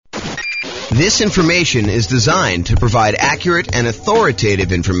This information is designed to provide accurate and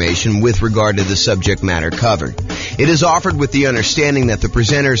authoritative information with regard to the subject matter covered. It is offered with the understanding that the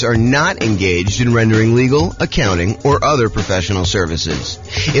presenters are not engaged in rendering legal, accounting, or other professional services.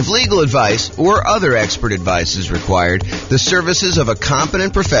 If legal advice or other expert advice is required, the services of a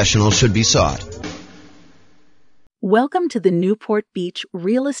competent professional should be sought. Welcome to the Newport Beach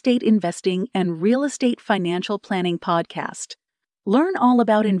Real Estate Investing and Real Estate Financial Planning Podcast. Learn all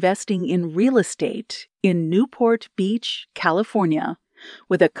about investing in real estate in Newport Beach, California,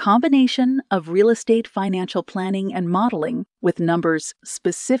 with a combination of real estate financial planning and modeling with numbers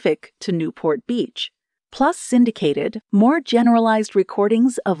specific to Newport Beach, plus syndicated, more generalized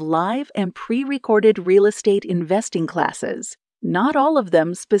recordings of live and pre-recorded real estate investing classes, not all of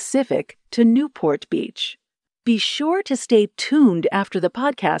them specific to Newport Beach. Be sure to stay tuned after the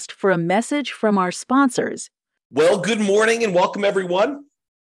podcast for a message from our sponsors. Well, good morning and welcome, everyone.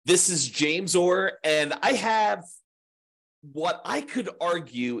 This is James Orr, and I have what I could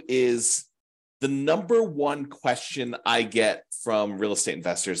argue is the number one question I get from real estate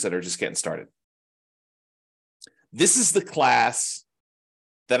investors that are just getting started. This is the class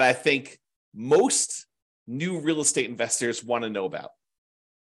that I think most new real estate investors want to know about.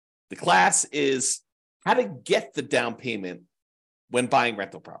 The class is how to get the down payment when buying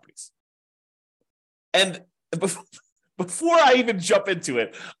rental properties. And before I even jump into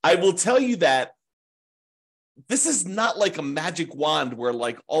it, I will tell you that this is not like a magic wand where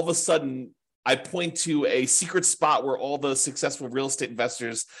like all of a sudden I point to a secret spot where all the successful real estate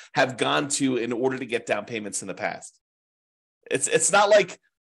investors have gone to in order to get down payments in the past. It's not like,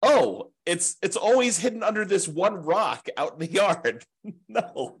 oh, it's always hidden under this one rock out in the yard.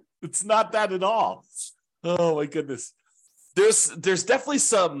 No, it's not that at all. Oh my goodness. There's definitely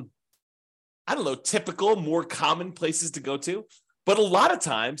some, I don't know, typical, more common places to go to. But a lot of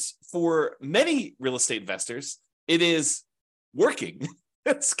times for many real estate investors, it is working.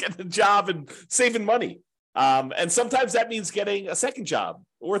 It's getting a job and saving money. And sometimes that means getting a second job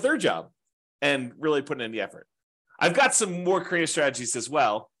or a third job and really putting in the effort. I've got some more creative strategies as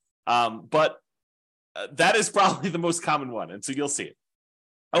well, but that is probably the most common one. And so you'll see it.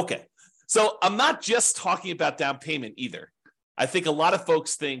 Okay. So I'm not just talking about down payment either. I think a lot of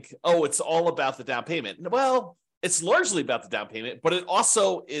folks think, oh, it's all about the down payment. Well, it's largely about the down payment, but it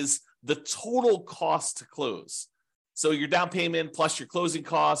also is the total cost to close. So your down payment plus your closing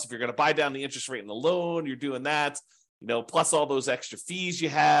costs, if you're going to buy down the interest rate in the loan, you're doing that, plus all those extra fees you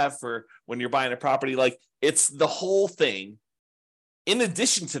have for when you're buying a property. Like it's the whole thing. In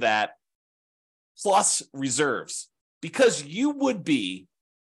addition to that, plus reserves, because you would be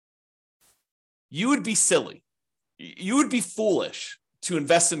silly. You would be foolish to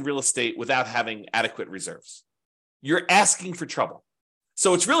invest in real estate without having adequate reserves. You're asking for trouble.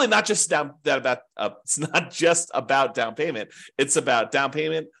 So it's really not just it's not just about down payment. It's about down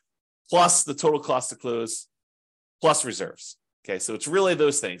payment plus the total cost to close plus reserves. Okay, so it's really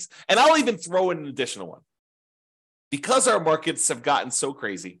those things. And I'll even throw in an additional one. Because our markets have gotten so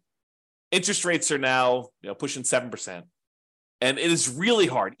crazy, interest rates are now pushing 7%. And it is really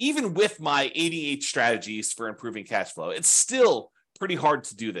hard, even with my 88 strategies for improving cash flow. It's still pretty hard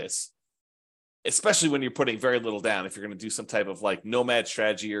to do this, especially when you're putting very little down. If you're going to do some type of like nomad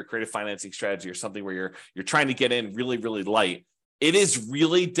strategy or creative financing strategy or something where you're trying to get in really, really light, it is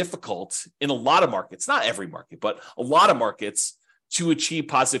really difficult in a lot of markets, not every market, but a lot of markets to achieve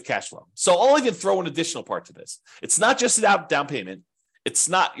positive cash flow. So I'll even throw an additional part to this. It's not just about down payment. It's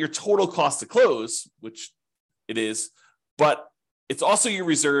not your total cost to close, which it is, but it's also your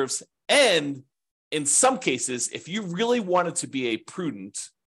reserves. And in some cases, if you really wanted to be a prudent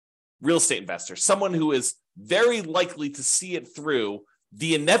real estate investor, someone who is very likely to see it through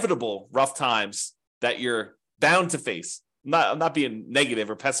the inevitable rough times that you're bound to face. I'm not being negative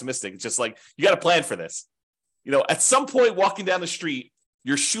or pessimistic. It's just like, you got to plan for this. At some point walking down the street,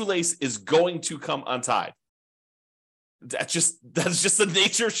 your shoelace is going to come untied. That's just the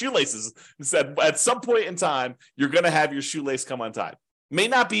nature of shoelaces. It's that at some point in time, you're going to have your shoelace come untied. May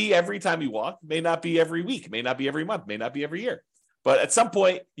not be every time you walk, may not be every week, may not be every month, may not be every year. But at some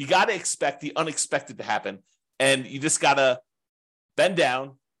point, you got to expect the unexpected to happen. And you just got to bend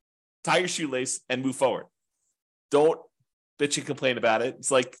down, tie your shoelace, and move forward. Don't bitch and complain about it.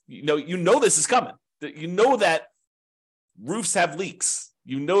 It's like, this is coming. You know that roofs have leaks.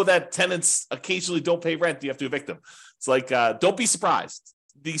 You know that tenants occasionally don't pay rent. You have to evict them. It's like, don't be surprised.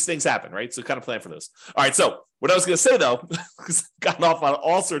 These things happen, right? So kind of plan for those. All right. So what I was going to say, though, because I've gotten off on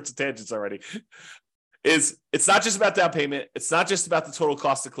all sorts of tangents already, is it's not just about down payment. It's not just about the total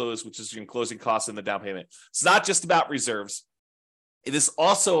cost to close, which is your closing costs and the down payment. It's not just about reserves. It is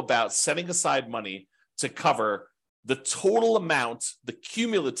also about setting aside money to cover the total amount, the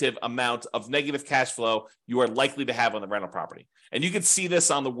cumulative amount of negative cash flow you are likely to have on the rental property. And you can see this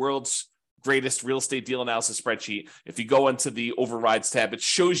on the world's greatest real estate deal analysis spreadsheet. If you go into the overrides tab, it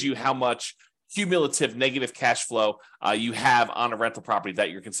shows you how much cumulative negative cash flow you have on a rental property that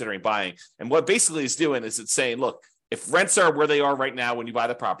you're considering buying. And what basically is doing is it's saying, look, if rents are where they are right now when you buy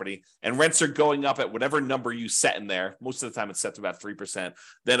the property, and rents are going up at whatever number you set in there, most of the time it's set to about 3%,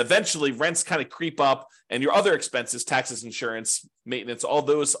 then eventually rents kind of creep up, and your other expenses, taxes, insurance, maintenance, all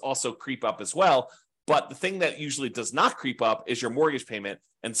those also creep up as well. But the thing that usually does not creep up is your mortgage payment.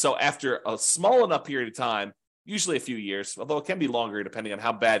 And so after a small enough period of time, usually a few years, although it can be longer depending on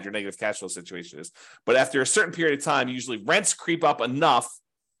how bad your negative cash flow situation is, but after a certain period of time, usually rents creep up enough,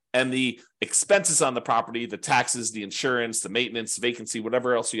 and the expenses on the property, the taxes, the insurance, the maintenance, vacancy,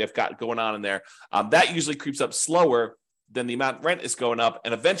 whatever else you have got going on in there, that usually creeps up slower than the amount rent is going up.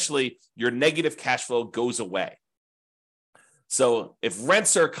 And eventually your negative cash flow goes away. So if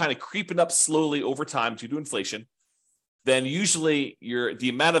rents are kind of creeping up slowly over time due to inflation, then usually the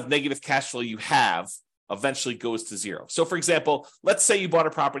amount of negative cash flow you have eventually goes to zero. So for example, let's say you bought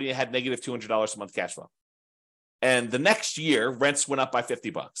a property and had negative $200 a month cash flow. And the next year, rents went up by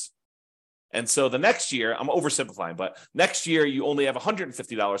 $50. And so the next year, I'm oversimplifying, but next year you only have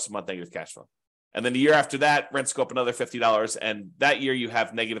 $150 a month negative cash flow. And then the year after that, rents go up another $50. And that year you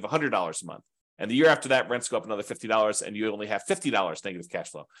have negative $100 a month. And the year after that, rents go up another $50 and you only have $50 negative cash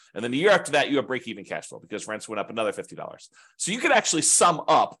flow. And then the year after that, you have break-even cash flow because rents went up another $50. So you could actually sum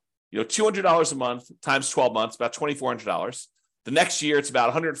up, $200 a month times 12 months, about $2,400. The next year, it's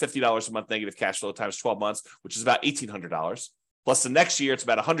about $150 a month negative cash flow times 12 months, which is about $1,800. Plus the next year, it's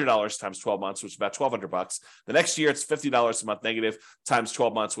about $100 times 12 months, which is about $1,200. The next year, it's $50 a month negative times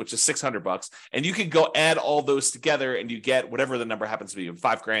 12 months, which is $600. And you can go add all those together and you get whatever the number happens to be,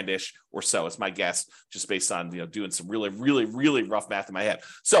 $5,000-ish or so. It's my guess, just based on doing some really, really, really rough math in my head.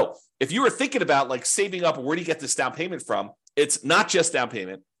 So if you were thinking about like saving up, where do you get this down payment from? It's not just down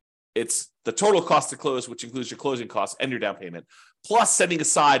payment. It's the total cost to close, which includes your closing costs and your down payment, plus setting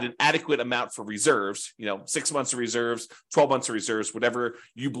aside an adequate amount for reserves, 6 months of reserves, 12 months of reserves, whatever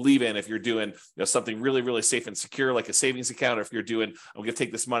you believe in. If you're doing something really, really safe and secure, like a savings account, or if you're doing, I'm going to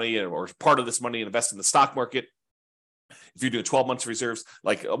take this money or part of this money and invest in the stock market. If you're doing 12 months of reserves,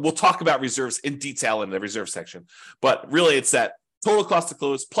 like we'll talk about reserves in detail in the reserve section, but really it's that total cost to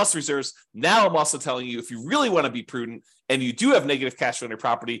close plus reserves. Now I'm also telling you, if you really want to be prudent and you do have negative cash flow on your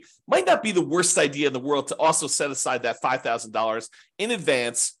property, might not be the worst idea in the world to also set aside that $5,000 in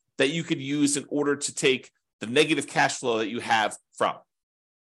advance that you could use in order to take the negative cash flow that you have from.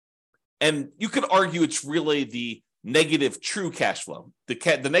 And you could argue it's really the negative true cash flow,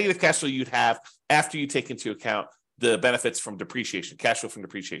 the negative cash flow you'd have after you take into account the benefits from depreciation, cash flow from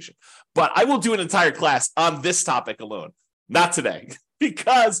depreciation. But I will do an entire class on this topic alone. Not today,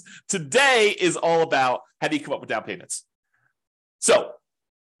 because today is all about how do you come up with down payments. So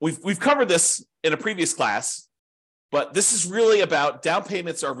we've covered this in a previous class, but this is really about down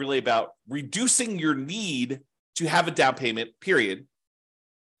payments are really about reducing your need to have a down payment, period.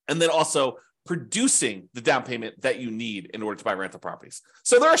 And then also producing the down payment that you need in order to buy rental properties.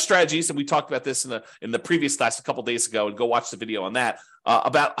 So there are strategies, and we talked about this in the previous class a couple of days ago, and go watch the video on that,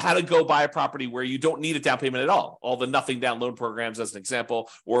 about how to go buy a property where you don't need a down payment at all the nothing down loan programs as an example,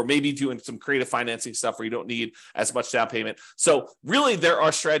 or maybe doing some creative financing stuff where you don't need as much down payment. So really there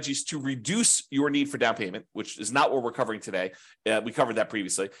are strategies to reduce your need for down payment, which is not what we're covering today. We covered that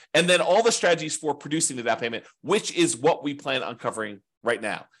previously. And then all the strategies for producing the down payment, which is what we plan on covering right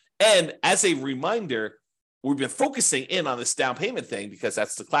now. And as a reminder, we've been focusing in on this down payment thing because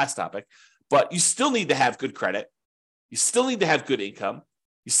that's the class topic, but you still need to have good credit. You still need to have good income.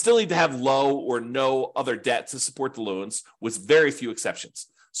 You still need to have low or no other debt to support the loans, with very few exceptions.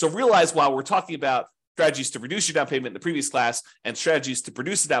 So realize, while we're talking about strategies to reduce your down payment in the previous class and strategies to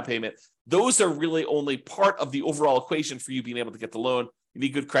produce a down payment, those are really only part of the overall equation for you being able to get the loan. You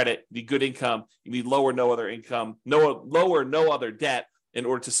need good credit, you need good income, you need low or no other income, low or no other debt in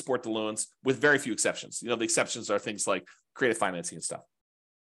order to support the loans, with very few exceptions. The exceptions are things like creative financing and stuff.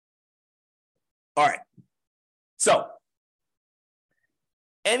 All right. So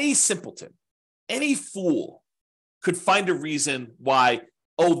any simpleton, any fool could find a reason why,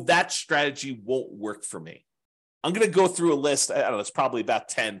 that strategy won't work for me. I'm going to go through a list. I don't know, it's probably about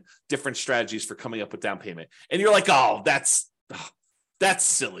 10 different strategies for coming up with down payment. And you're like, that's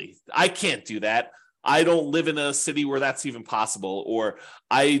silly. I can't do that. I don't live in a city where that's even possible, or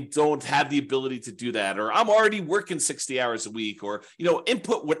I don't have the ability to do that, or I'm already working 60 hours a week, or,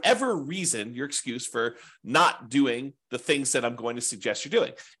 input whatever reason, your excuse for not doing the things that I'm going to suggest you're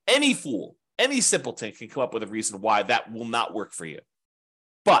doing. Any fool, any simpleton can come up with a reason why that will not work for you.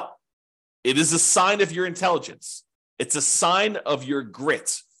 But it is a sign of your intelligence. It's a sign of your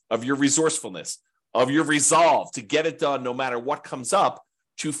grit, of your resourcefulness, of your resolve to get it done no matter what comes up,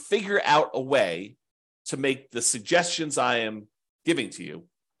 to figure out a way to make the suggestions I am giving to you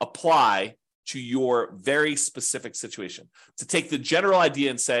apply to your very specific situation. To take the general idea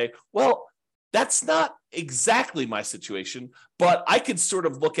and say, well, that's not exactly my situation, but I could sort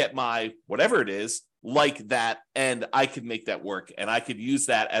of look at my whatever it is like that, and I could make that work, and I could use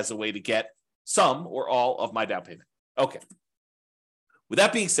that as a way to get some or all of my down payment. Okay. With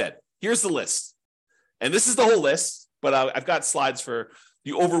that being said, here's the list. And this is the whole list, but I've got slides for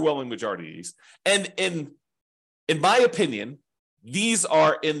the overwhelming majority of these. And in my opinion, these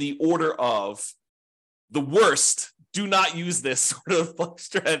are in the order of the worst, do not use this sort of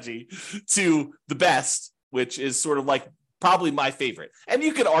strategy, to the best, which is sort of like probably my favorite. And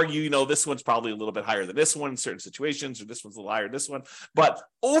you could argue, this one's probably a little bit higher than this one in certain situations, or this one's a little higher than this one. But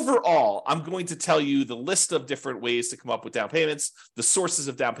overall, I'm going to tell you the list of different ways to come up with down payments, the sources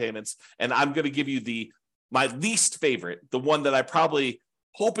of down payments, and I'm going to give you my least favorite, the one that I probably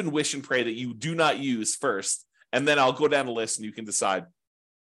hope and wish and pray that you do not use first, and then I'll go down the list and you can decide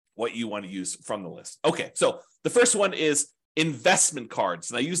what you want to use from the list. Okay, so the first one is investment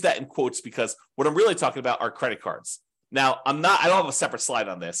cards, and I use that in quotes because what I'm really talking about are credit cards. Now, I don't have a separate slide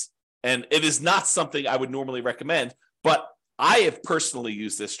on this, and it is not something I would normally recommend, but I have personally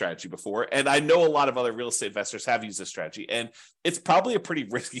used this strategy before, and I know a lot of other real estate investors have used this strategy, and it's probably a pretty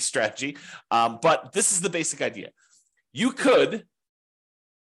risky strategy, but this is the basic idea. You could,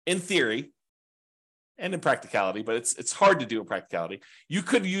 in theory, and in practicality, but it's hard to do in practicality, you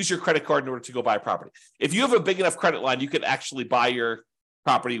could use your credit card in order to go buy a property. If you have a big enough credit line, you could actually buy your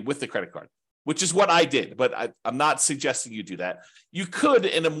property with the credit card, which is what I did, but I'm not suggesting you do that. You could,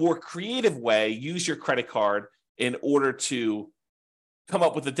 in a more creative way, use your credit card in order to come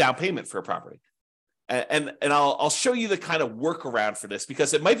up with a down payment for a property. And I'll show you the kind of workaround for this,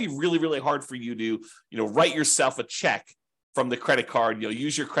 because it might be really, really hard for you to, write yourself a check from the credit card,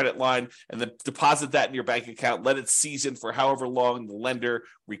 use your credit line and then deposit that in your bank account, let it season for however long the lender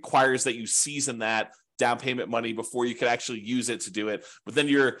requires that you season that down payment money before you can actually use it to do it. But then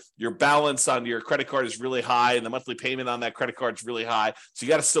your balance on your credit card is really high and the monthly payment on that credit card is really high. So you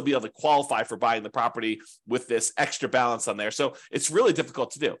got to still be able to qualify for buying the property with this extra balance on there. So it's really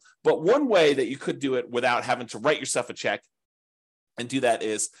difficult to do. But one way that you could do it without having to write yourself a check and do that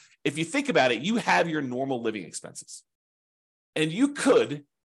is, if you think about it, you have your normal living expenses. And you could,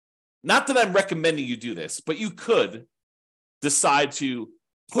 not that I'm recommending you do this, but you could decide to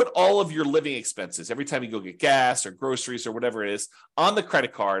put all of your living expenses, every time you go get gas or groceries or whatever it is, on the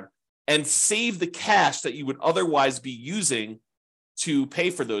credit card and save the cash that you would otherwise be using to pay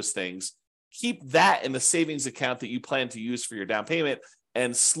for those things. Keep that in the savings account that you plan to use for your down payment,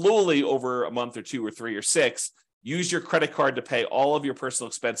 and slowly over a month or 2 or 3 or 6, use your credit card to pay all of your personal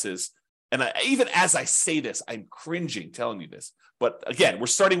expenses. And even as I say this, I'm cringing telling you this. But again, we're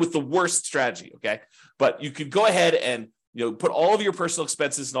starting with the worst strategy, okay? But you could go ahead and put all of your personal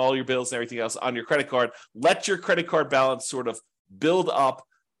expenses and all your bills and everything else on your credit card. Let your credit card balance sort of build up.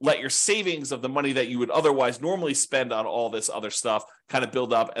 Let your savings of the money that you would otherwise normally spend on all this other stuff kind of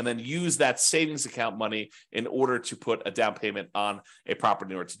build up, and then use that savings account money in order to put a down payment on a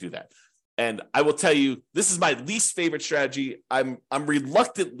property in order to do that. And I will tell you, this is my least favorite strategy. I'm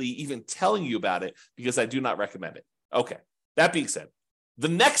reluctantly even telling you about it because I do not recommend it. Okay, that being said, the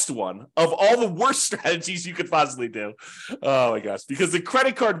next one of all the worst strategies you could possibly do, oh my gosh, because the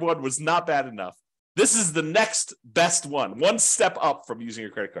credit card one was not bad enough. This is the next best one step up from using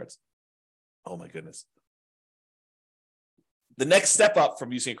your credit cards. Oh my goodness. The next step up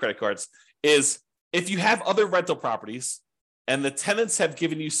from using your credit cards is if you have other rental properties and the tenants have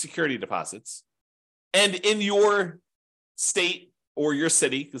given you security deposits, and in your state or your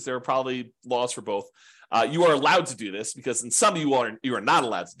city, because there are probably laws for both, you are allowed to do this, because in some you are not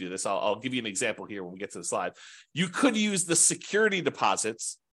allowed to do this. I'll give you an example here when we get to the slide. You could use the security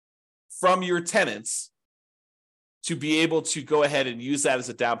deposits from your tenants to be able to go ahead and use that as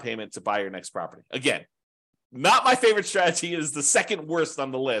a down payment to buy your next property. Again, not my favorite strategy. It is the second worst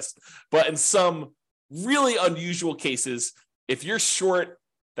on the list, but in some really unusual cases, if you're short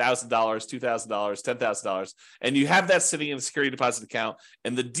 $1,000, $2,000, $10,000, and you have that sitting in a security deposit account,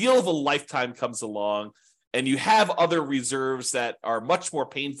 and the deal of a lifetime comes along, and you have other reserves that are much more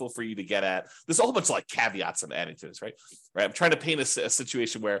painful for you to get at. There's a whole bunch of like caveats I'm adding to this, right? I'm trying to paint a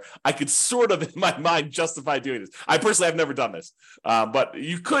situation where I could sort of in my mind justify doing this. I personally have never done this, but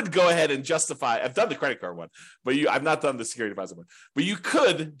you could go ahead and justify. I've done the credit card one, but I've not done the security deposit one. But you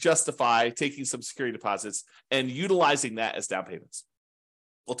could justify taking some security deposits and utilizing that as down payments.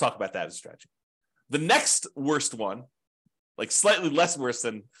 We'll talk about that as a strategy. The next worst one, like slightly less worse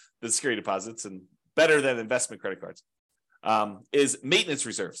than the security deposits and better than investment credit cards, is maintenance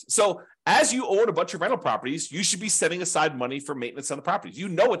reserves. So as you own a bunch of rental properties, you should be setting aside money for maintenance on the properties. You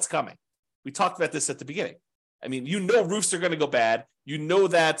know it's coming. We talked about this at the beginning. I mean, you know roofs are going to go bad. You know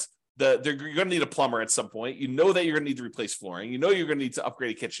that you're going to need a plumber at some point. You know that you're going to need to replace flooring. You know you're going to need to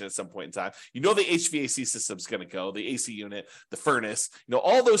upgrade a kitchen at some point in time. You know the HVAC system's going to go, the AC unit, the furnace. You know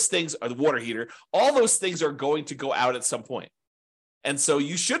all those things are the water heater. All those things are going to go out at some point. And so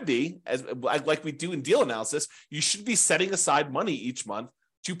you should be, as like we do in deal analysis, you should be setting aside money each month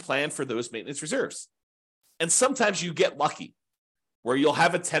to plan for those maintenance reserves. And sometimes you get lucky where you'll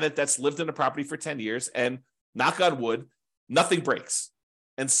have a tenant that's lived in a property for 10 years and knock on wood, nothing breaks.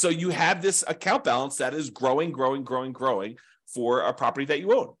 And so you have this account balance that is growing for a property that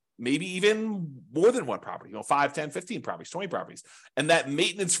you own. Maybe even more than one property, 5, 10, 15 properties, 20 properties. And that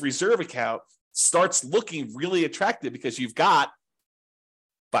maintenance reserve account starts looking really attractive because you've got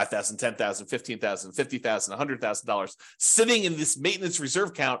 $5,000, $10,000, $15,000, $50,000, $100,000 sitting in this maintenance reserve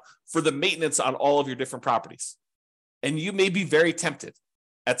account for the maintenance on all of your different properties. And you may be very tempted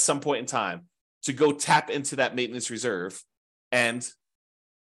at some point in time to go tap into that maintenance reserve and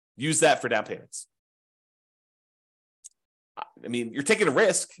use that for down payments. I mean, you're taking a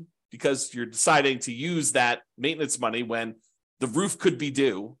risk because you're deciding to use that maintenance money when the roof could be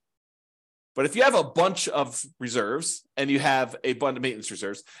due. But if you have a bunch of reserves and you have a bunch of maintenance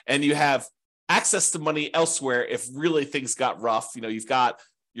reserves and you have access to money elsewhere, if really things got rough, you've got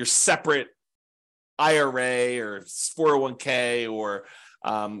your separate IRA or 401k, or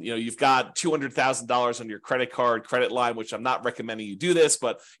you've got $200,000 on your credit line, which I'm not recommending you do this,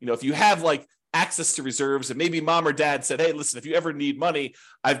 but if you have like access to reserves and maybe mom or dad said, hey, listen, if you ever need money,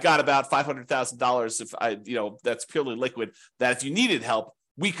 I've got about $500,000 if that's purely liquid, that if you needed help,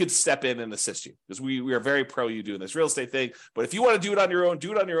 we could step in and assist you, because we are very pro you doing this real estate thing. But if you want to do it on your own,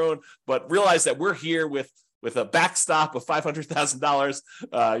 do it on your own. But realize that we're here with a backstop of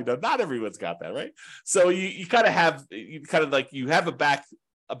 $500,000. Not everyone's got that, right? So you have a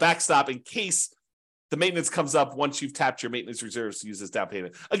backstop in case the maintenance comes up once you've tapped your maintenance reserves to use as down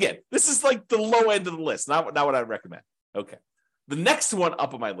payment. Again, this is like the low end of the list, not what I recommend. Okay. The next one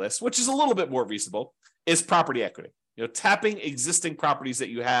up on my list, which is a little bit more reasonable, is property equity. Tapping existing properties that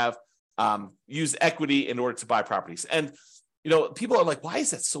you have, use equity in order to buy properties. And, people are like, why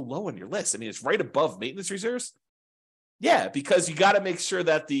is that so low on your list? I mean, it's right above maintenance reserves. Yeah, because you got to make sure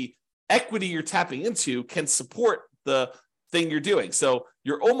that the equity you're tapping into can support the thing you're doing. So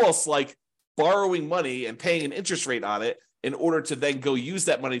you're almost like borrowing money and paying an interest rate on it in order to then go use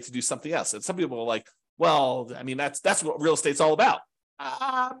that money to do something else. And some people are like, well, I mean, that's what real estate's all about.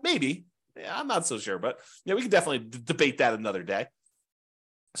 Maybe. Yeah, I'm not so sure, but we can definitely debate that another day.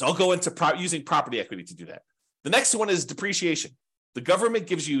 So I'll go into using property equity to do that. The next one is depreciation. The government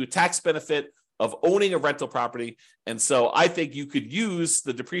gives you a tax benefit of owning a rental property. And so I think you could use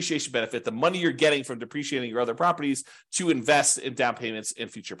the depreciation benefit, the money you're getting from depreciating your other properties, to invest in down payments in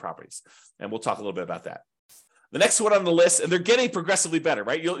future properties. And we'll talk a little bit about that. The next one on the list, and they're getting progressively better,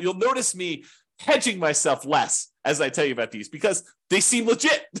 right? You'll notice me hedging myself less as I tell you about these because they seem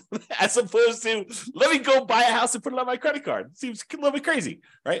legit, as opposed to let me go buy a house and put it on my credit card. It seems a little bit crazy,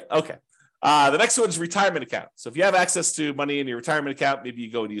 right? Okay. The next one is retirement account. So if you have access to money in your retirement account, maybe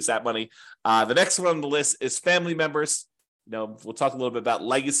you go and use that money. The next one on the list is family members. We'll talk a little bit about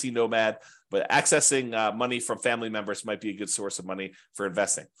legacy nomad, but accessing money from family members might be a good source of money for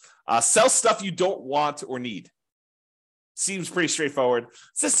investing. Sell stuff you don't want or need. Seems pretty straightforward.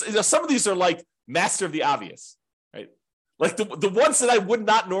 Some of these are like master of the obvious, right? Like the ones that I would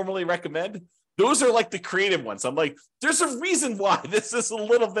not normally recommend, those are like the creative ones. I'm like, there's a reason why this is a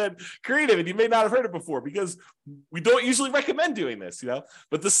little bit creative, and you may not have heard it before because we don't usually recommend doing this,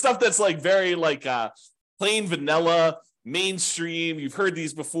 But the stuff that's like very like plain vanilla, mainstream, you've heard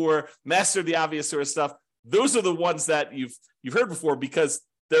these before, master of the obvious sort of stuff. Those are the ones that you've heard before because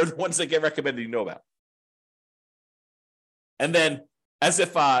they're the ones that get recommended, about. And then, as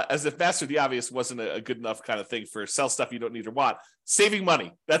if master of the obvious wasn't a good enough kind of thing for sell stuff you don't need or want, saving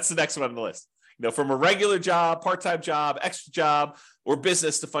money. That's the next one on the list. From a regular job, part-time job, extra job, or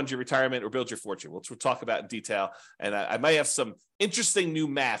business to fund your retirement or build your fortune, which we'll talk about in detail. And I might have some interesting new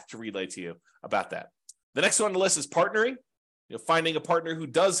math to relay to you about that. The next one on the list is partnering. Finding a partner who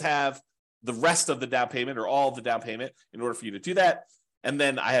does have the rest of the down payment or all of the down payment in order for you to do that. And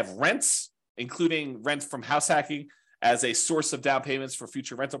then I have rents, including rent from house hacking as a source of down payments for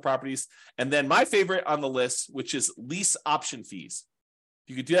future rental properties. And then my favorite on the list, which is lease option fees.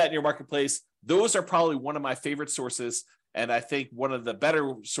 You could do that in your marketplace. Those are probably one of my favorite sources, and I think one of the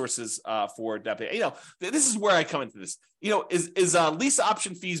better sources for down payment. This is where I come into this. Is lease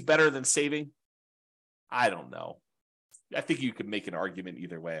option fees better than saving? I don't know. I think you could make an argument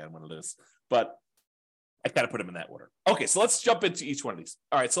either way on one of those, but I kind of put them in that order. Okay, so let's jump into each one of these.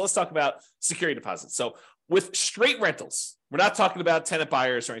 All right, so let's talk about security deposits. So with straight rentals, we're not talking about tenant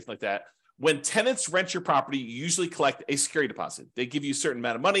buyers or anything like that. When tenants rent your property, you usually collect a security deposit. They give you a certain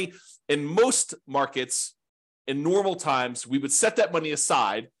amount of money. In most markets, in normal times, we would set that money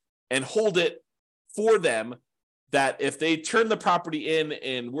aside and hold it for them, that if they turn the property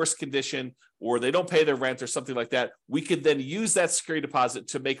in worse condition or they don't pay their rent or something like that, we could then use that security deposit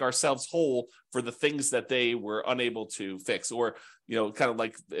to make ourselves whole for the things that they were unable to fix. Or, kind of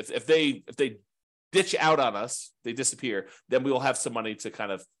like if they ditch out on us, they disappear, then we will have some money to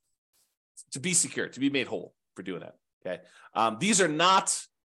kind of to be secure, to be made whole for doing that. Okay. These are not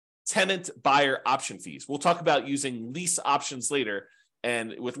tenant buyer option fees. We'll talk about using lease options later.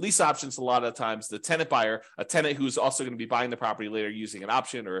 And with lease options, a lot of times the tenant buyer, a tenant who's also going to be buying the property later using an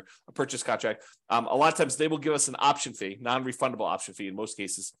option or a purchase contract, a lot of times they will give us an option fee, non-refundable option fee in most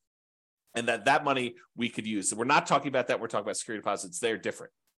cases, and that money we could use. So we're not talking about that. We're talking about security deposits. They're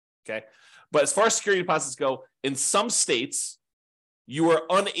different. Okay. But as far as security deposits go, in some states, you are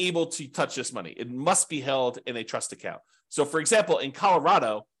unable to touch this money. It must be held in a trust account. So for example, in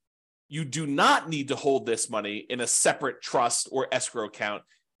Colorado, you do not need to hold this money in a separate trust or escrow account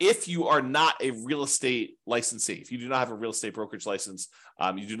if you are not a real estate licensee. If you do not have a real estate brokerage license,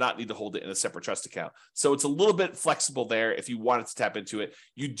 you do not need to hold it in a separate trust account. So it's a little bit flexible there if you wanted to tap into it.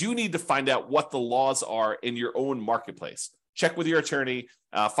 You do need to find out what the laws are in your own marketplace. Check with your attorney,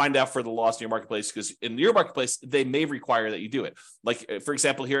 find out for the laws in your marketplace, because in your marketplace, they may require that you do it. Like, for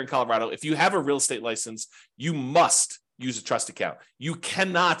example, here in Colorado, if you have a real estate license, you must use a trust account. You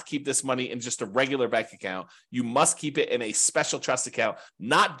cannot keep this money in just a regular bank account. You must keep it in a special trust account,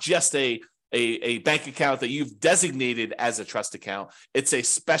 not just a bank account that you've designated as a trust account. It's a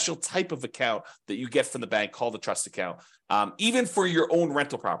special type of account that you get from the bank called a trust account, even for your own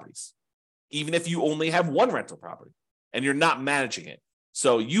rental properties, even if you only have one rental property and you're not managing it.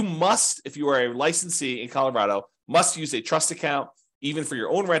 So you must, if you are a licensee in Colorado, must use a trust account, even for your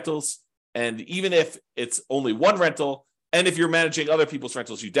own rentals. And even if it's only one rental, and if you're managing other people's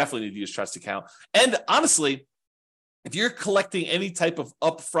rentals, you definitely need to use trust account. And honestly, if you're collecting any type of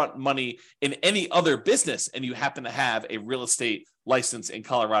upfront money in any other business and you happen to have a real estate license in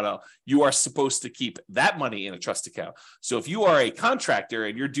Colorado, you are supposed to keep that money in a trust account. So if you are a contractor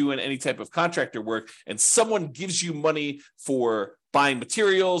and you're doing any type of contractor work and someone gives you money for buying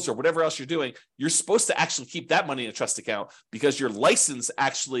materials or whatever else you're doing, you're supposed to actually keep that money in a trust account, because your license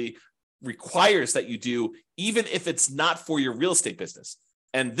actually requires that you do, even if it's not for your real estate business.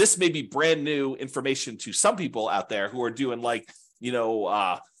 And this may be brand new information to some people out there who are doing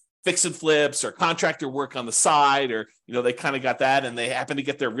fix and flips or contractor work on the side, or, they kind of got that and they happen to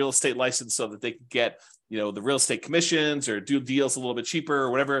get their real estate license so that they can get, the real estate commissions or do deals a little bit cheaper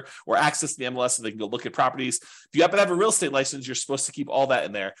or whatever, or access to the MLS so they can go look at properties. If you happen to have a real estate license, you're supposed to keep all that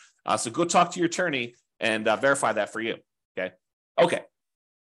in there. So go talk to your attorney and verify that for you. Okay.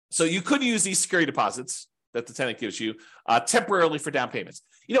 So you could use these security deposits that the tenant gives you temporarily for down payments.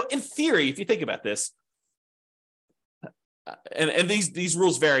 In theory, if you think about this, and these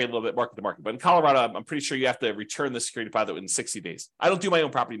rules vary a little bit market to market, but in Colorado, I'm pretty sure you have to return the security deposit within 60 days. I don't do my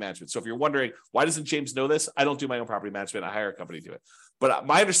own property management. So if you're wondering, why doesn't James know this? I don't do my own property management. I hire a company to do it. But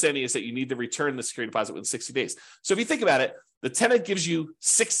my understanding is that you need to return the security deposit within 60 days. So if you think about it, the tenant gives you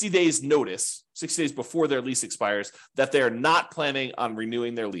 60 days notice, 60 days before their lease expires, that they're not planning on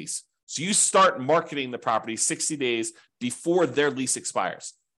renewing their lease. So you start marketing the property 60 days before their lease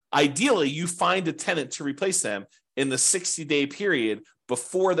expires. Ideally, you find a tenant to replace them in the 60-day period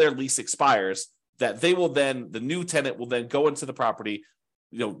before their lease expires, that they will then, the new tenant will then go into the property,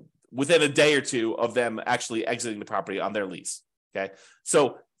 within a day or two of them actually exiting the property on their lease. Okay.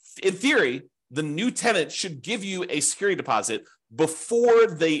 So in theory, the new tenant should give you a security deposit before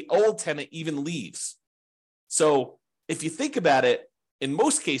the old tenant even leaves. So if you think about it, in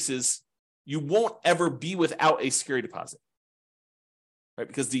most cases, you won't ever be without a security deposit, right?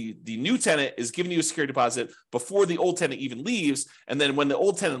 Because the new tenant is giving you a security deposit before the old tenant even leaves. And then when the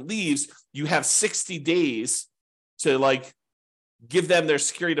old tenant leaves, you have 60 days to give them their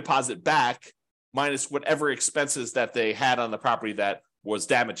security deposit back minus whatever expenses that they had on the property that was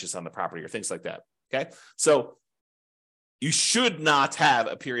damages on the property or things like that. Okay. So you should not have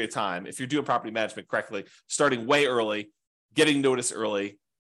a period of time, if you're doing property management correctly, starting way early, getting notice early,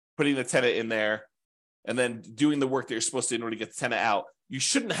 putting the tenant in there, and then doing the work that you're supposed to in order to get the tenant out. You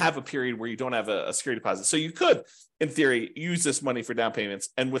shouldn't have a period where you don't have a security deposit. So you could, in theory, use this money for down payments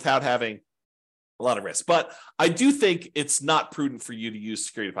and without having a lot of risk. But I do think it's not prudent for you to use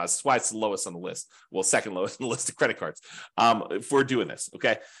security deposits. That's why it's the lowest on the list. Well, second lowest on the list of credit cards for doing this,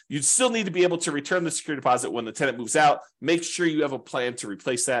 okay? You still need to be able to return the security deposit when the tenant moves out. Make sure you have a plan to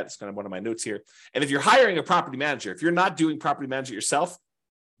replace that. It's kind of one of my notes here. And if you're hiring a property manager, if you're not doing property management yourself,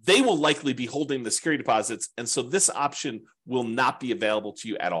 they will likely be holding the security deposits. And so this option will not be available to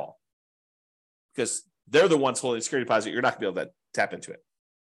you at all because they're the ones holding the security deposit. You're not going to be able to tap into it.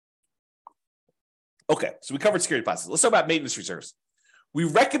 Okay, so we covered security deposits. Let's talk about maintenance reserves. We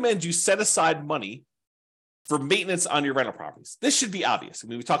recommend you set aside money for maintenance on your rental properties. This should be obvious. I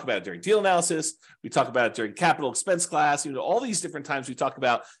mean, we talk about it during deal analysis. We talk about it during capital expense class. All these different times we talk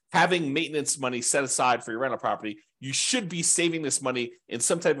about having maintenance money set aside for your rental property. You should be saving this money in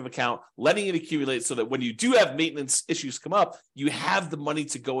some type of account, letting it accumulate so that when you do have maintenance issues come up, you have the money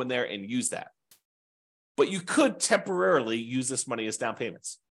to go in there and use that. But you could temporarily use this money as down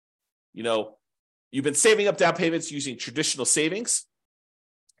payments. You've been saving up down payments using traditional savings,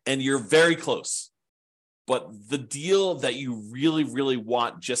 and you're very close. But the deal that you really, really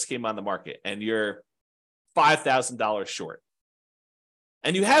want just came on the market, and you're $5,000 short.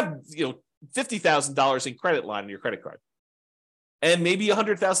 And you have, $50,000 in credit line on your credit card, and maybe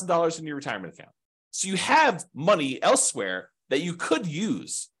 $100,000 in your retirement account. So you have money elsewhere that you could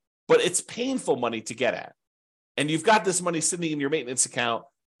use, but it's painful money to get at. And you've got this money sitting in your maintenance account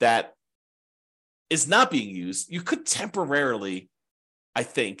that is not being used. You could temporarily, I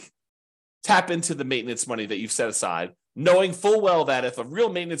think, tap into the maintenance money that you've set aside, knowing full well that if a real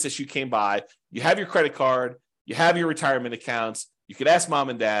maintenance issue came by, you have your credit card, you have your retirement accounts, you could ask mom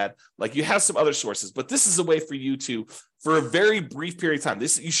and dad, you have some other sources. But this is a way for you to, for a very brief period of time,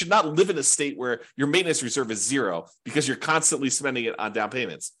 you should not live in a state where your maintenance reserve is zero because you're constantly spending it on down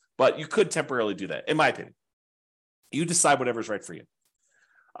payments. But you could temporarily do that, in my opinion. You decide whatever's right for you.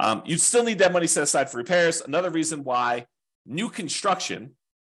 You still need that money set aside for repairs. Another reason why new construction,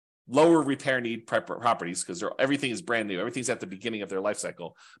 lower repair need properties, because everything is brand new, everything's at the beginning of their life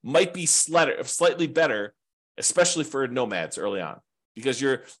cycle, might be slightly better, especially for nomads early on, because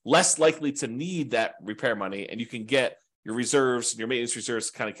you're less likely to need that repair money and you can get your reserves and your maintenance reserves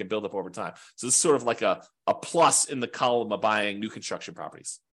kind of can build up over time. So this is sort of like a plus in the column of buying new construction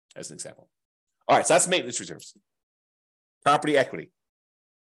properties, as an example. All right, so that's maintenance reserves. Property equity.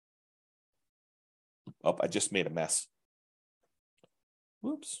 Oh, I just made a mess.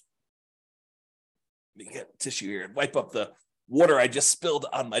 Whoops. Let me get tissue here and wipe up the water I just spilled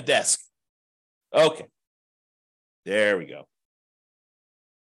on my desk. Okay. There we go.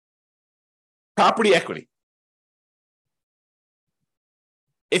 Property equity.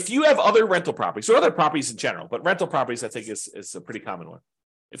 If you have other rental properties, or other properties in general, but rental properties I think is a pretty common one.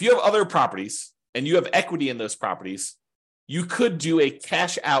 If you have other properties and you have equity in those properties, you could do a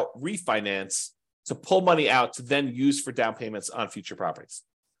cash out refinance to pull money out to then use for down payments on future properties.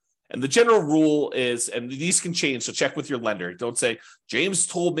 And the general rule is, and these can change, so check with your lender. Don't say, James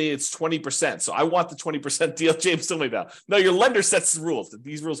told me it's 20%, so I want the 20% deal James told me about. No, your lender sets the rules.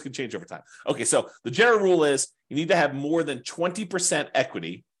 These rules can change over time. Okay, so the general rule is you need to have more than 20%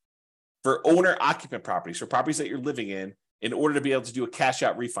 equity for owner-occupant properties, for properties that you're living in order to be able to do a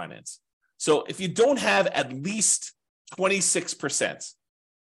cash-out refinance. So if you don't have at least 26%,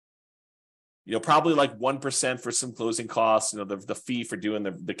 probably like 1% for some closing costs, the fee for doing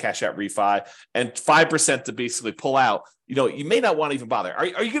the cash out refi, and 5% to basically pull out, you may not want to even bother.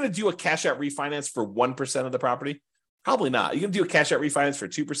 Are you going to do a cash out refinance for 1% of the property? Probably not. You're going to do a cash out refinance for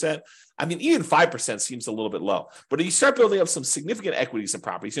 2%. I mean, even 5% seems a little bit low. But if you start building up some significant equities in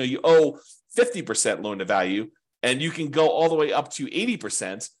properties, you owe 50% loan to value, and you can go all the way up to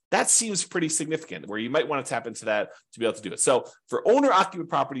 80%. That seems pretty significant, where you might want to tap into that to be able to do it. So for owner-occupant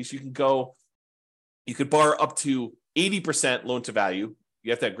properties, you could borrow up to 80% loan to value.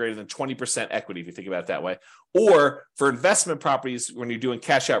 You have to have greater than 20% equity if you think about it that way. Or for investment properties, when you're doing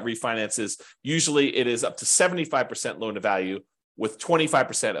cash out refinances, usually it is up to 75% loan to value with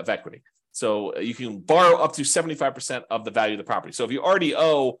 25% of equity. So you can borrow up to 75% of the value of the property. So if you already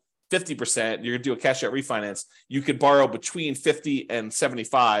owe 50%, you're going to do a cash out refinance, you could borrow between 50 and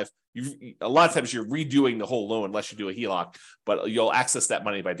 75. A lot of times you're redoing the whole loan unless you do a HELOC, but you'll access that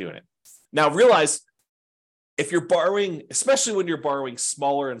money by doing it. Now realize, if you're borrowing, especially when you're borrowing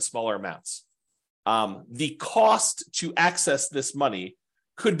smaller and smaller amounts, the cost to access this money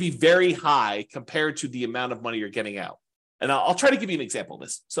could be very high compared to the amount of money you're getting out. And I'll try to give you an example of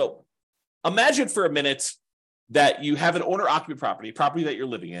this. So imagine for a minute that you have an owner-occupant property that you're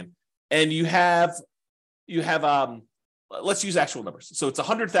living in, and you have let's use actual numbers. So it's a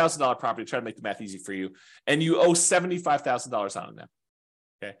 $100,000 property, try to make the math easy for you, and you owe $75,000 on it now.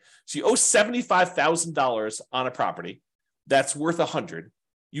 Okay, so you owe $75,000 on a property that's worth $100,000.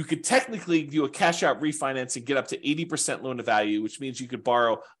 You could technically do a cash out refinance and get up to 80% loan to value, which means you could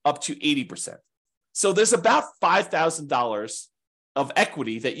borrow up to 80%. So there's about $5,000 of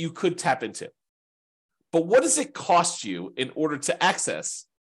equity that you could tap into. But what does it cost you in order to access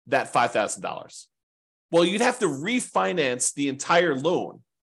that $5,000? Well, you'd have to refinance the entire loan.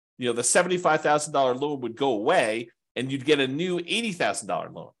 The $75,000 loan would go away and you'd get a new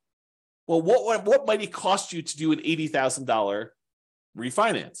 $80,000 loan. Well, what might it cost you to do an $80,000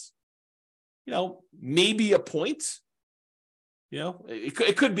 refinance? Maybe a point.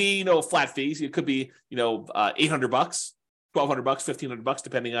 It could be, flat fees. It could be, $800, $1,200, $1,500,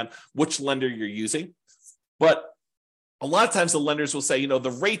 depending on which lender you're using. But a lot of times the lenders will say,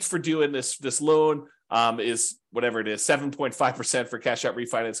 the rate for doing this loan is whatever it is, 7.5% for cash out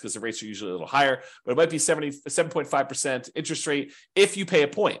refinance, because the rates are usually a little higher, but it might be 7.5% interest rate if you pay a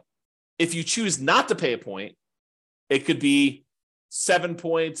point. If you choose not to pay a point, it could be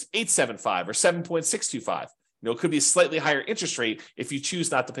 7.875 or 7.625. It could be a slightly higher interest rate if you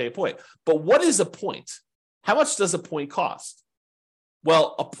choose not to pay a point. But what is a point? How much does a point cost?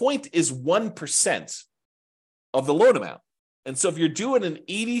 Well, a point is 1% of the loan amount. And so if you're doing an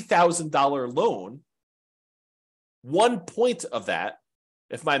 $80,000 loan, 1 point of that,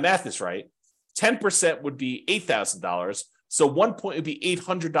 if my math is right, 10% would be $8,000. So 1 point would be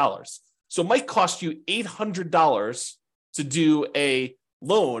 $800. So it might cost you $800 to do a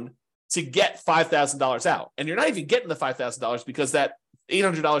loan to get $5,000 out. And you're not even getting the $5,000 because that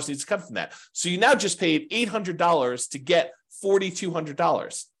 $800 needs to come from that. So you now just paid $800 to get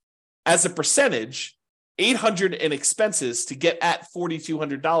 $4,200. As a percentage, $800 in expenses to get at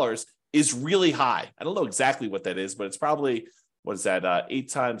 $4,200 is really high. I don't know exactly what that is, but it's probably, 8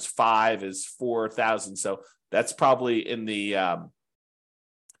 times 5 is 4,000. So that's probably in the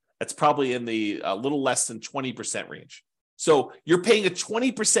little less than 20% range. So you're paying a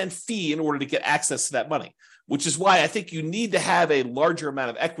 20% fee in order to get access to that money, which is why I think you need to have a larger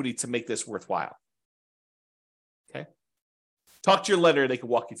amount of equity to make this worthwhile. Okay. Talk to your lender. They can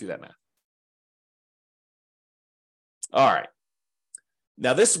walk you through that math. All right.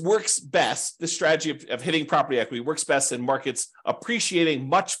 Now, this works best. This strategy of hitting property equity works best in markets appreciating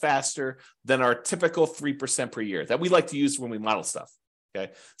much faster than our typical 3% per year that we like to use when we model stuff.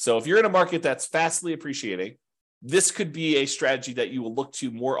 Okay. So if you're in a market that's fastly appreciating, this could be a strategy that you will look to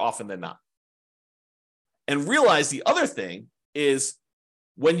more often than not. And realize the other thing is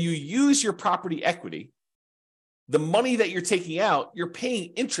when you use your property equity, the money that you're taking out, you're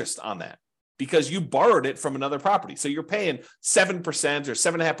paying interest on that because you borrowed it from another property. So you're paying 7% or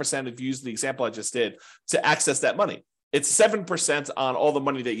 7.5%, if you use the example I just did, to access that money. It's 7% on all the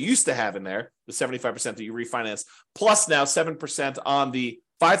money that you used to have in there, the 75% that you refinance, plus now 7% on the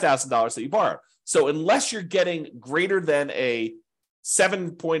 $5,000 that you borrowed. So unless you're getting greater than a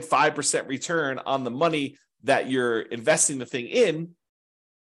 7.5% return on the money that you're investing the thing in,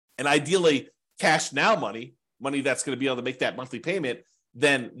 and ideally cash now money that's going to be able to make that monthly payment,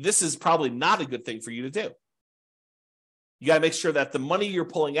 then this is probably not a good thing for you to do. You got to make sure that the money you're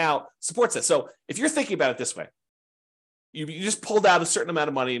pulling out supports it. So if you're thinking about it this way, you just pulled out a certain amount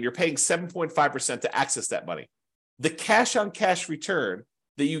of money and you're paying 7.5% to access that money. The cash on cash return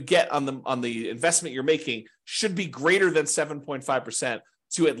that you get on the investment you're making should be greater than 7.5%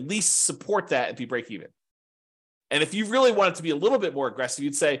 to at least support that and be break even. And if you really want it to be a little bit more aggressive,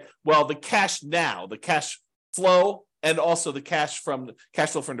 you'd say, well, the cash now, the cash flow, and also the cash flow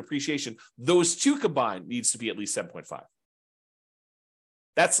from depreciation, those two combined needs to be at least 7.5.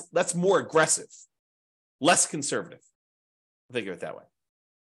 That's more aggressive, less conservative. Think of it that way.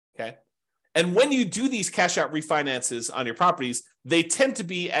 Okay. And when you do these cash out refinances on your properties, they tend to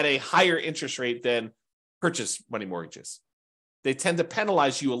be at a higher interest rate than purchase money mortgages. They tend to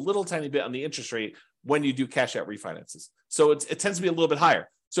penalize you a little tiny bit on the interest rate when you do cash out refinances. So it tends to be a little bit higher.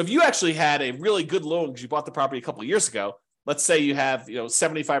 So if you actually had a really good loan because you bought the property a couple of years ago, let's say you have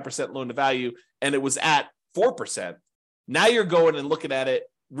 75% loan to value and it was at 4%. Now you're going and looking at it,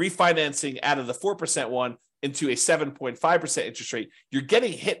 refinancing out of the 4% one into a 7.5% interest rate. You're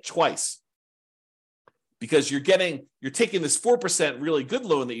getting hit twice because you're taking this 4% really good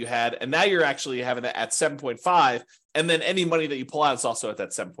loan that you had, and now you're actually having it at 7.5, and then any money that you pull out is also at that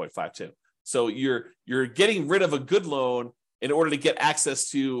 7.5 too. So you're getting rid of a good loan in order to get access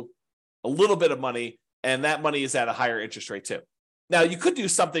to a little bit of money, and that money is at a higher interest rate too. Now, you could do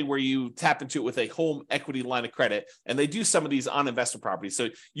something where you tap into it with a home equity line of credit, and they do some of these on investment properties. So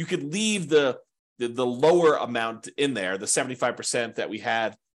you could leave the lower amount in there, the 75% that we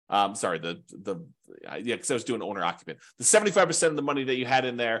had. Because I was doing owner occupant. The 75% of the money that you had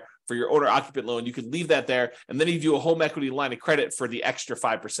in there for your owner occupant loan, you could leave that there, and then you do a home equity line of credit for the extra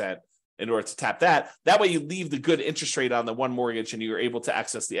 5% in order to tap that. That way, you leave the good interest rate on the one mortgage, and you're able to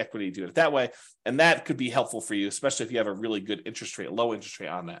access the equity to do it that way. And that could be helpful for you, especially if you have a really good interest rate, low interest rate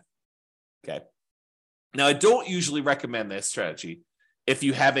on that. Okay. Now, I don't usually recommend this strategy if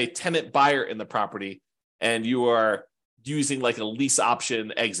you have a tenant buyer in the property and you are using like a lease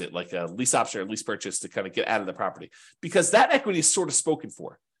option exit, like a lease option or lease purchase to kind of get out of the property, because that equity is sort of spoken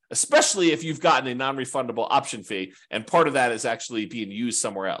for, especially if you've gotten a non-refundable option fee and part of that is actually being used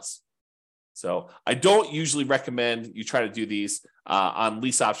somewhere else. So I don't usually recommend you try to do these on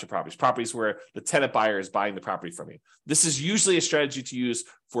lease option properties where the tenant buyer is buying the property from you. This is usually a strategy to use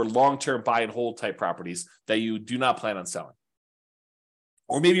for long-term buy and hold type properties that you do not plan on selling.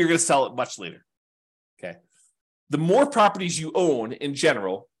 Or maybe you're going to sell it much later. Okay. The more properties you own in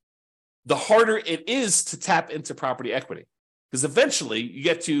general, the harder it is to tap into property equity. Because eventually you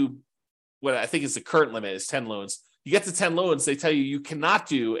get to what I think is the current limit is 10 loans. You get to 10 loans, they tell you cannot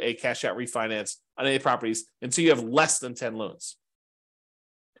do a cash out refinance on any properties until you have less than 10 loans.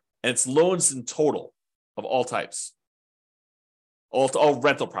 And it's loans in total of all types. All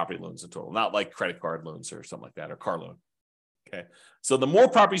rental property loans in total, not like credit card loans or something like that, or car loan. Okay. So the more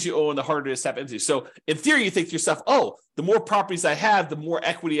properties you own, the harder it is to tap into. So in theory, you think to yourself, oh, the more properties I have, the more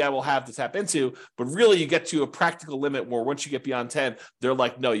equity I will have to tap into. But really, you get to a practical limit where once you get beyond 10, they're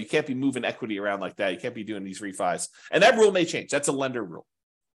like, no, you can't be moving equity around like that. You can't be doing these refis. And that rule may change. That's a lender rule.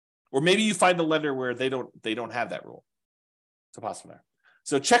 Or maybe you find a lender where they don't have that rule. It's a possible there.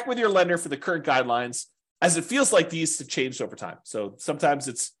 So check with your lender for the current guidelines, as it feels like these have changed over time. So sometimes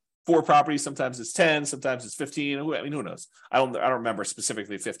it's 4 properties, sometimes it's 10, sometimes it's 15. I mean, who knows? I don't remember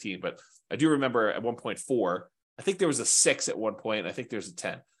specifically 15, but I do remember at one point 4. I think there was a 6 at one point. I think there's a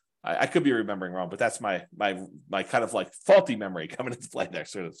 10. I could be remembering wrong, but that's my kind of like faulty memory coming into play there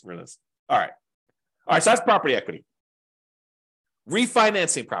for this. All right. So that's property equity.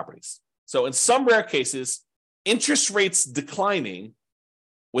 Refinancing properties. So in some rare cases, interest rates declining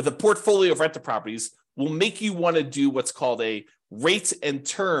with a portfolio of rental properties will make you want to do what's called a rate and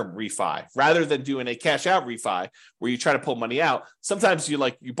term refi rather than doing a cash out refi where you try to pull money out. Sometimes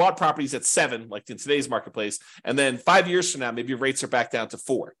you bought properties at 7, like in today's marketplace, and then 5 years from now, maybe your rates are back down to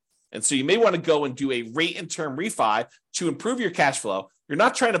 4. And so you may want to go and do a rate and term refi to improve your cash flow. You're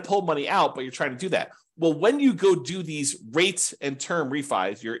not trying to pull money out, but you're trying to do that. Well, when you go do these rates and term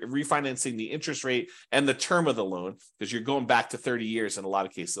refis, you're refinancing the interest rate and the term of the loan because you're going back to 30 years in a lot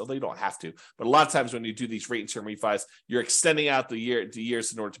of cases, although you don't have to. But a lot of times when you do these rate and term refis, you're extending out the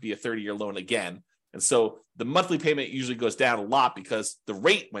years in order to be a 30-year loan again. And so the monthly payment usually goes down a lot because the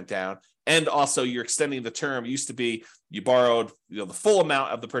rate went down. And also you're extending the term. It used to be you borrowed the full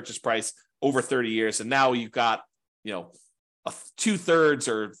amount of the purchase price over 30 years. And now you've got, a 2/3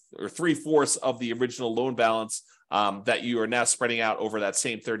 or 3/4 of the original loan balance that you are now spreading out over that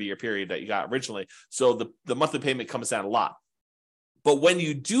same 30-year period that you got originally. So the monthly payment comes down a lot. But when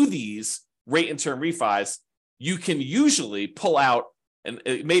you do these rate and term refis, you can usually pull out, and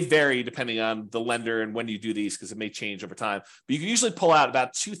it may vary depending on the lender and when you do these because it may change over time, but you can usually pull out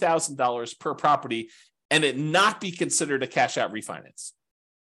about $2,000 per property and it not be considered a cash out refinance.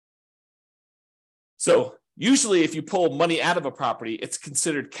 So usually, if you pull money out of a property, it's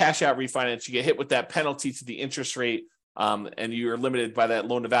considered cash out refinance. You get hit with that penalty to the interest rate, and you're limited by that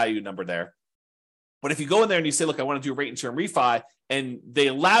loan to value number there. But if you go in there and you say, look, I want to do a rate and term refi, and they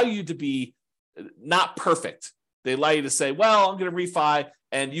allow you to be not perfect. They allow you to say, well, I'm going to refi,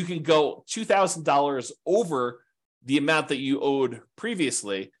 and you can go $2,000 over the amount that you owed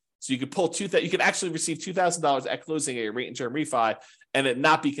previously. So you could pull you could actually receive $2,000 at closing a rate and term refi, and it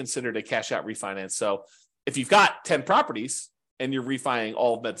not be considered a cash out refinance. So if you've got 10 properties and you're refining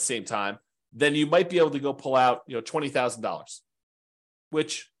all of them at the same time, then you might be able to go pull out, $20,000,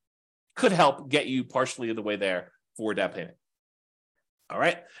 which could help get you partially the way there for down payment. All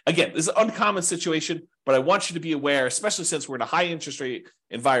right. Again, this is an uncommon situation, but I want you to be aware, especially since we're in a high interest rate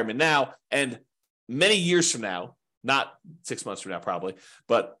environment now, and many years from now, not 6 months from now, probably,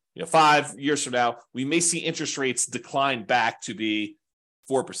 but 5 years from now, we may see interest rates decline back to be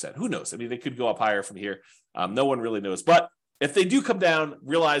 4%. Who knows? I mean, they could go up higher from here. No one really knows. But if they do come down,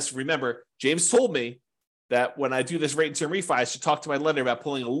 remember, James told me that when I do this rate and term refi, I should talk to my lender about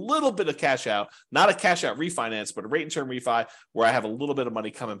pulling a little bit of cash out, not a cash out refinance, but a rate and term refi where I have a little bit of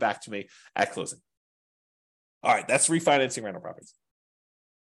money coming back to me at closing. All right, that's refinancing rental properties.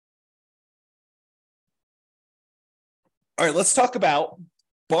 All right, let's talk about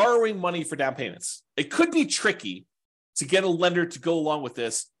borrowing money for down payments. It could be tricky to get a lender to go along with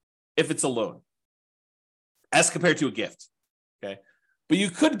this if it's a loan, as compared to a gift, okay? But you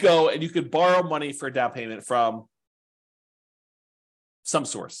could go and you could borrow money for a down payment from some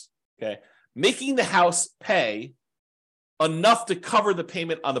source, okay? Making the house pay enough to cover the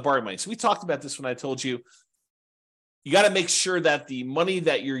payment on the borrowing money. So we talked about this when I told you, you got to make sure that the money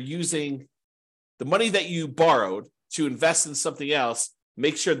that you're using, the money that you borrowed to invest in something else,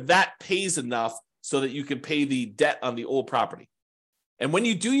 make sure that pays enough so that you can pay the debt on the old property. And when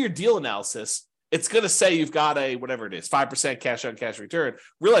you do your deal analysis, it's going to say you've got a, whatever it is, 5% cash on cash return.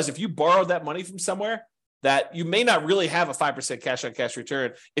 Realize if you borrowed that money from somewhere, that you may not really have a 5% cash on cash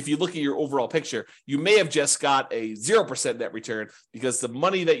return. If you look at your overall picture, you may have just got a 0% net return because the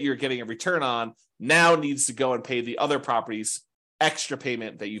money that you're getting a return on now needs to go and pay the other property's extra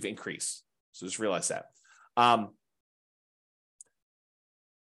payment that you've increased. So just realize that.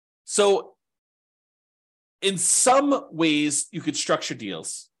 So in some ways, you could structure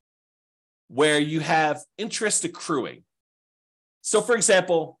deals where you have interest accruing. So for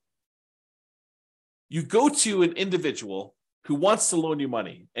example, you go to an individual who wants to loan you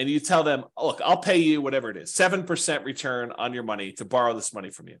money and you tell them, oh, look, I'll pay you whatever it is, 7% return on your money to borrow this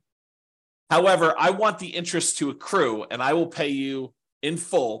money from you. However, I want the interest to accrue and I will pay you in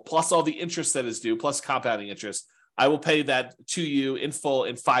full, plus all the interest that is due, plus compounding interest. I will pay that to you in full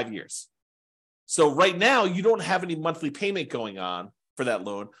in 5 years. So right now, you don't have any monthly payment going on for that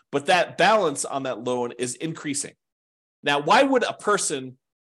loan, but that balance on that loan is increasing. Now, why would a person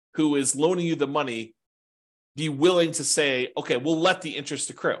who is loaning you the money be willing to say, okay, we'll let the interest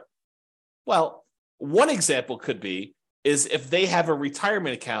accrue? Well, one example could be is if they have a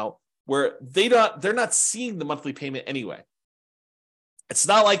retirement account where they're not seeing the monthly payment anyway. It's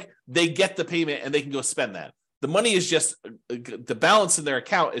not like they get the payment and they can go spend that. The money is just, the balance in their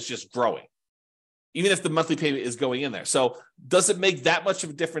account is just growing, even if the monthly payment is going in there. So does it make that much of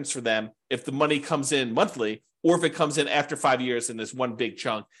a difference for them if the money comes in monthly or if it comes in after 5 years in this one big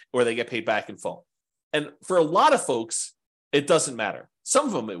chunk where they get paid back in full? And for a lot of folks, it doesn't matter. Some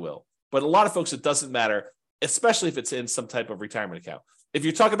of them it will, but a lot of folks, it doesn't matter, especially if it's in some type of retirement account. If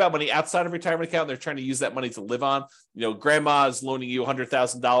you're talking about money outside of retirement account, and they're trying to use that money to live on. You know, grandma is loaning you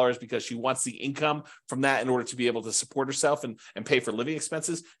 $100,000 because she wants the income from that in order to be able to support herself and pay for living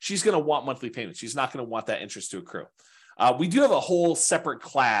expenses. She's going to want monthly payments. She's not going to want that interest to accrue. We do have a whole separate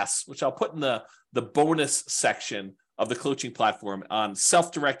class, which I'll put in the bonus section of the coaching platform on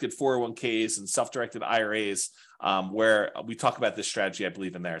self-directed 401ks and self-directed IRAs, where we talk about this strategy, I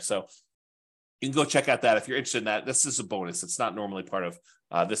believe, in there. So you can go check out that if you're interested in that. This is a bonus. It's not normally part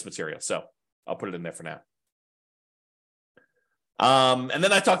of this material. So I'll put it in there for now. And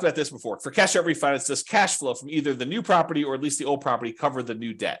then I talked about this before. For cash out refinance, does cash flow from either the new property or at least the old property cover the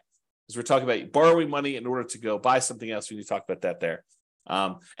new debt? Because we're talking about borrowing money in order to go buy something else. We need to talk about that there.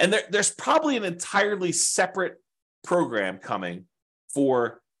 And there's probably an entirely separate program coming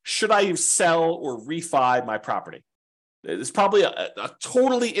for should I sell or refi my property? It's probably a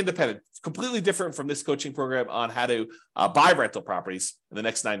totally independent, completely different from this coaching program on how to buy rental properties in the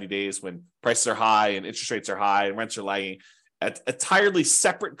next 90 days when prices are high and interest rates are high and rents are lagging. An entirely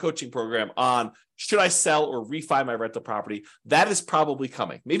separate coaching program on should I sell or refi my rental property? That is probably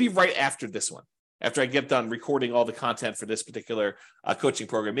coming, maybe right after this one. After I get done recording all the content for this particular coaching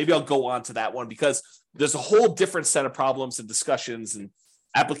program, maybe I'll go on to that one because there's a whole different set of problems and discussions and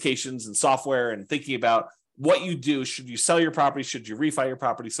applications and software and thinking about what you do. Should you sell your property? Should you refi your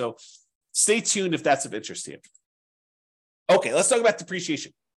property? So stay tuned if that's of interest to you. Okay, let's talk about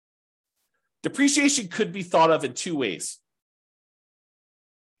depreciation. Depreciation could be thought of in two ways.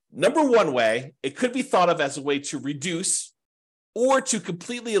 Number one way, it could be thought of as a way to reduce or to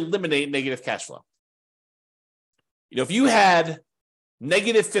completely eliminate negative cash flow. You know, if you had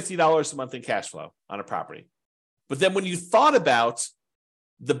negative $50 a month in cash flow on a property, but then when you thought about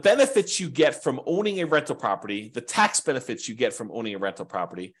the benefits you get from owning a rental property, the tax benefits you get from owning a rental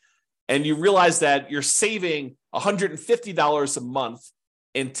property, and you realize that you're saving $150 a month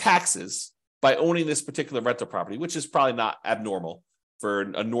in taxes by owning this particular rental property, which is probably not abnormal for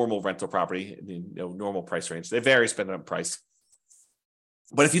a normal rental property, normal price range. They vary depending on price.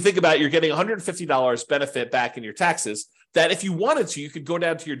 But if you think about it, you're getting $150 benefit back in your taxes that if you wanted to, you could go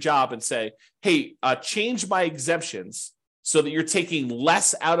down to your job and say, hey, change my exemptions so that you're taking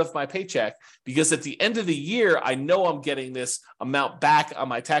less out of my paycheck, because at the end of the year, I know I'm getting this amount back on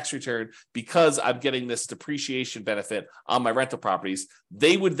my tax return because I'm getting this depreciation benefit on my rental properties.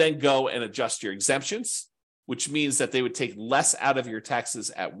 They would then go and adjust your exemptions, which means that they would take less out of your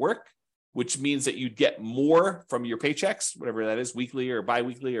taxes at work, which means that you'd get more from your paychecks, whatever that is, weekly or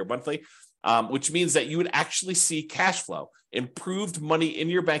biweekly or monthly, which means that you would actually see cash flow, improved money in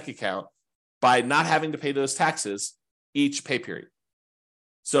your bank account by not having to pay those taxes each pay period.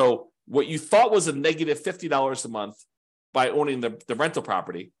 So what you thought was a negative $50 a month by owning the rental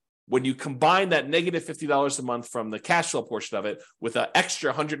property, when you combine that negative $50 a month from the cash flow portion of it with an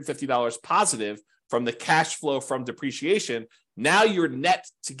extra $150 positive from the cash flow from depreciation, now you're net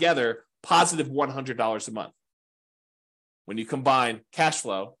together positive $100 a month. When you combine cash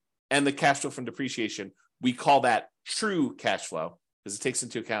flow and the cash flow from depreciation, we call that true cash flow because it takes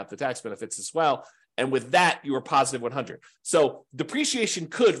into account the tax benefits as well. And with that, you are positive 100. So depreciation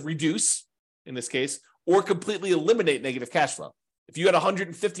could reduce, in this case, or completely eliminate negative cash flow. If you had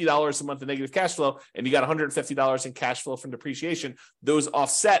 $150 a month in negative cash flow and you got $150 in cash flow from depreciation, those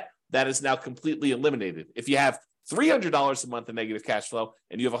offset. That is now completely eliminated. If you have $300 a month in negative cash flow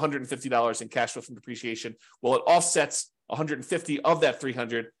and you have $150 in cash flow from depreciation, well, it offsets 150 of that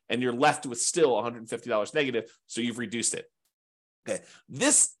 300 and you're left with still $150 negative, so you've reduced it. Okay,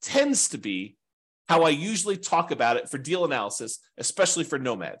 this tends to be how I usually talk about it for deal analysis, especially for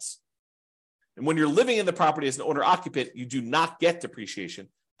nomads. And when you're living in the property as an owner-occupant, you do not get depreciation.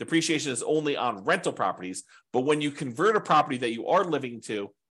 Depreciation is only on rental properties, but when you convert a property that you are living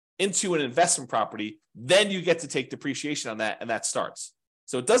into an investment property, then you get to take depreciation on that, and that starts.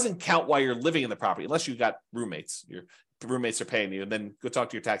 So it doesn't count while you're living in the property, unless you've got roommates. Your roommates are paying you, and then go talk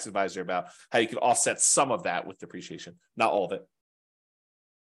to your tax advisor about how you can offset some of that with depreciation, not all of it.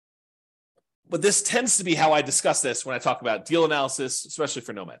 But this tends to be how I discuss this when I talk about deal analysis, especially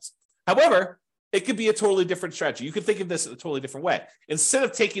for nomads. However, it could be a totally different strategy. You could think of this in a totally different way. Instead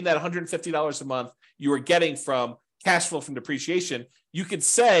of taking that $150 a month you are getting from cash flow from depreciation, you could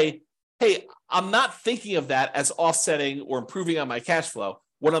say, hey, I'm not thinking of that as offsetting or improving on my cash flow.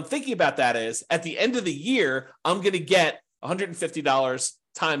 What I'm thinking about that is at the end of the year, I'm going to get $150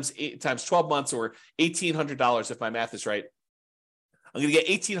 times 12 months or $1,800 if my math is right. I'm going to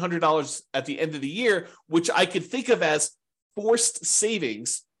get $1,800 at the end of the year, which I could think of as forced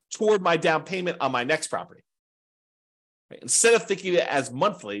savings toward my down payment on my next property. Right? Instead of thinking of it as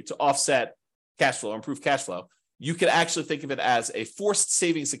monthly to offset cash flow, improve cash flow, you could actually think of it as a forced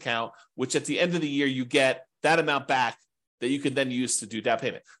savings account, which at the end of the year, you get that amount back that you can then use to do down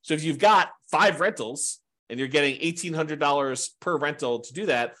payment. So if you've got 5 rentals and you're getting $1,800 per rental to do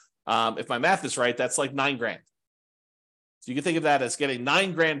that, if my math is right, that's like $9,000. So you can think of that as getting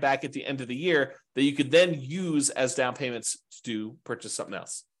 $9,000 back at the end of the year that you could then use as down payments to purchase something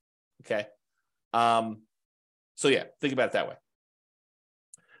else. Okay. So yeah, think about it that way.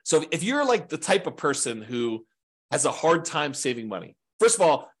 So if you're like the type of person who has a hard time saving money, first of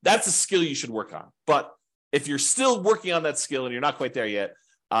all, that's a skill you should work on. But if you're still working on that skill and you're not quite there yet,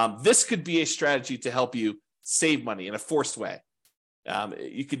 this could be a strategy to help you save money in a forced way.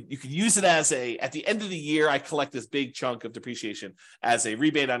 You could use it as at the end of the year, I collect this big chunk of depreciation as a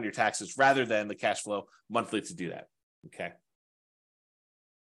rebate on your taxes rather than the cash flow monthly to do that. Okay.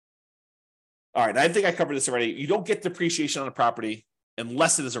 All right. I think I covered this already. You don't get depreciation on a property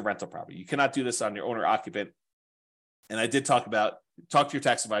unless it is a rental property. You cannot do this on your owner occupant. And I did talk to your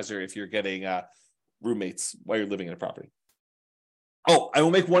tax advisor if you're getting roommates while you're living in a property. Oh, I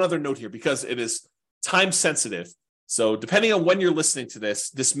will make one other note here because it is time sensitive. So depending on when you're listening to this,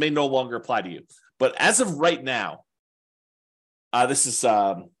 this may no longer apply to you. But as of right now, this is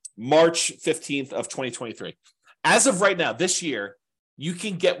March 15th of 2023. As of right now, this year, you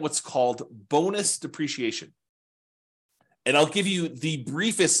can get what's called bonus depreciation. And I'll give you the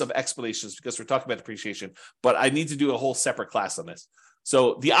briefest of explanations because we're talking about depreciation, but I need to do a whole separate class on this.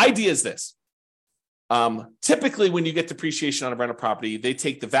 So the idea is this. Typically, when you get depreciation on a rental property, they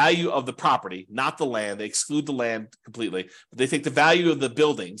take the value of the property, not the land. They exclude the land completely, but they take the value of the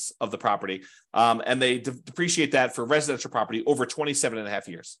buildings of the property, and they depreciate that for residential property over 27 and a half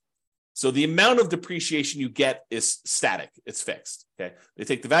years. So the amount of depreciation you get is static. It's fixed. Okay. They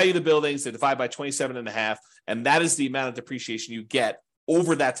take the value of the buildings, they divide by 27 and a half, and that is the amount of depreciation you get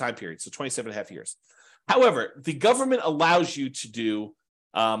over that time period. So 27 and a half years. However, the government allows you to do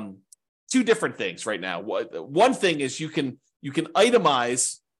two different things right now. One thing is you can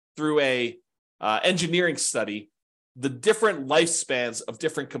itemize through a engineering study the different lifespans of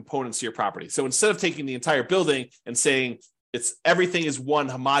different components of your property. So instead of taking the entire building and saying everything is one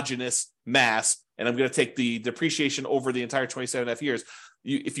homogeneous mass and I'm going to take the depreciation over the entire 27 and a half years.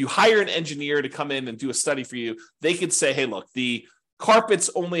 If you hire an engineer to come in and do a study for you, they could say, hey, look, the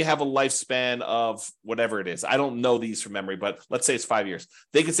carpets only have a lifespan of whatever it is. I don't know these from memory, but let's say it's 5 years.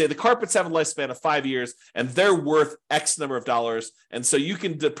 They could say the carpets have a lifespan of 5 years and they're worth X number of dollars. And so you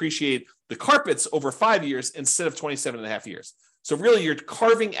can depreciate the carpets over 5 years instead of 27 and a half years. So really you're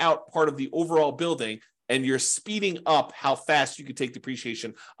carving out part of the overall building and you're speeding up how fast you can take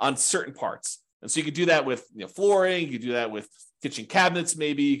depreciation on certain parts. And so you could do that with flooring, you could do that with kitchen cabinets,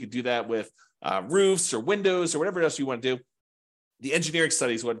 maybe you could do that with roofs or windows or whatever else you want to do. The engineering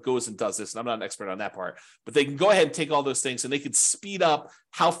study is what goes and does this, and I'm not an expert on that part, but they can go ahead and take all those things and they can speed up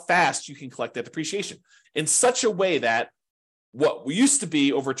how fast you can collect that depreciation in such a way that what used to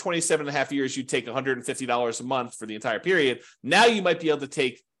be over 27 and a half years, you'd take $150 a month for the entire period. Now you might be able to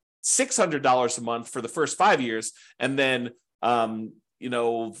take $600 a month for the first 5 years, and then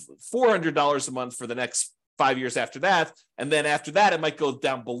 $400 a month for the next 5 years after that. And then after that, it might go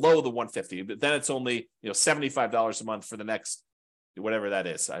down below the 150, but then it's only $75 a month for the next whatever that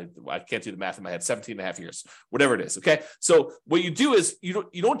is. I can't do the math in my head, 17 and a half years, whatever it is. Okay. So what you do is you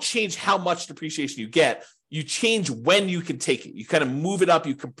don't change how much depreciation you get. You change when you can take it. You kind of move it up,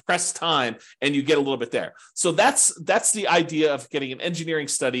 you compress time, and you get a little bit there. So that's the idea of getting an engineering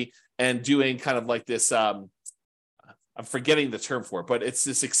study and doing kind of like this, I'm forgetting the term for it, but it's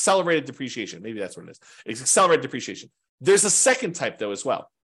this accelerated depreciation. Maybe that's what it is. It's accelerated depreciation. There's a second type though as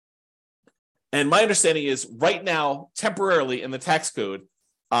well. And my understanding is right now, temporarily in the tax code,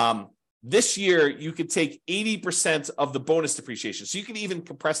 this year you could take 80% of the bonus depreciation. So you can even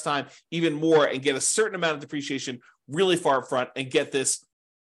compress time even more and get a certain amount of depreciation really far up front and get this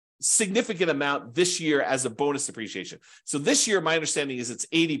significant amount this year as a bonus depreciation. So this year, my understanding is it's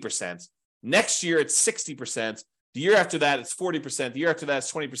 80%. Next year, it's 60%. The year after that, it's 40%. The year after that,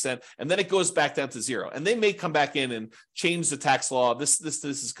 it's 20%. And then it goes back down to zero. And they may come back in and change the tax law. This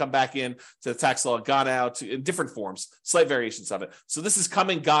has come back in to the tax law, gone out in different forms, slight variations of it. So this is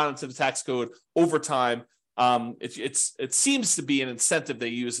gone into the tax code over time. It seems to be an incentive they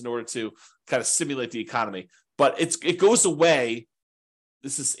use in order to kind of stimulate the economy. But it goes away.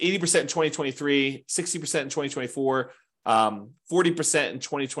 This is 80% in 2023, 60% in 2024, 40% in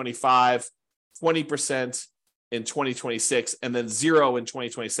 2025, 20% in 2026, and then zero in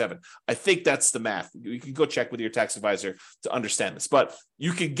 2027. I think that's the math. You can go check with your tax advisor to understand this, but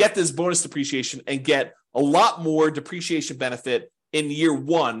you can get this bonus depreciation and get a lot more depreciation benefit in year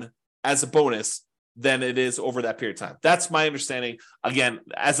one as a bonus than it is over that period of time. That's my understanding. Again,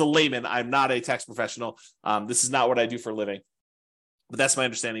 as a layman, I'm not a tax professional. This is not what I do for a living, but that's my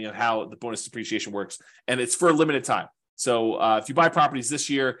understanding of how the bonus depreciation works. And it's for a limited time. So if you buy properties this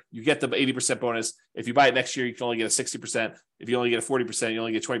year, you get the 80% bonus. If you buy it next year, you can only get a 60%. If you only get a 40%, you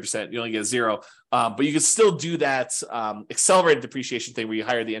only get 20%, you only get a zero. But you can still do that accelerated depreciation thing where you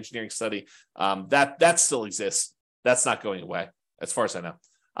hire the engineering study. That still exists. That's not going away, as far as I know.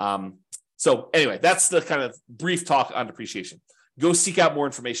 So anyway, that's the kind of brief talk on depreciation. Go seek out more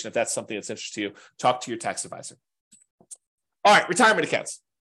information if that's something that's interesting to you. Talk to your tax advisor. All right, retirement accounts.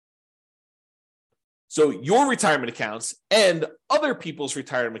 So your retirement accounts and other people's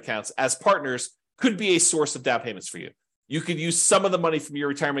retirement accounts as partners could be a source of down payments for you. You could use some of the money from your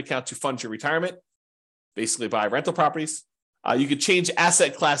retirement account to fund your retirement, basically buy rental properties. You could change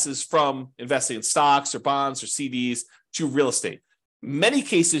asset classes from investing in stocks or bonds or CDs to real estate. Many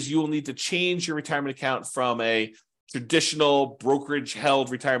cases, you will need to change your retirement account from a traditional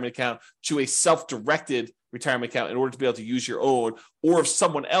brokerage-held retirement account to a self-directed retirement account in order to be able to use your own, or if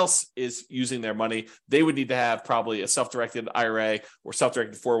someone else is using their money, they would need to have probably a self-directed IRA or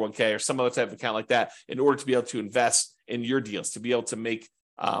self-directed 401k or some other type of account like that in order to be able to invest in your deals, to be able to make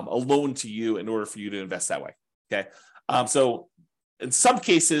a loan to you in order for you to invest that way. Okay. So in some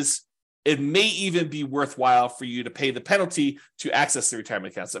cases, it may even be worthwhile for you to pay the penalty to access the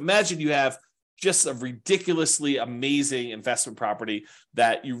retirement accounts. Imagine you have just a ridiculously amazing investment property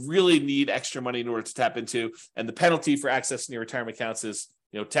that you really need extra money in order to tap into. And the penalty for accessing your retirement accounts is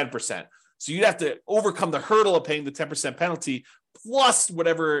 10%. So you'd have to overcome the hurdle of paying the 10% penalty plus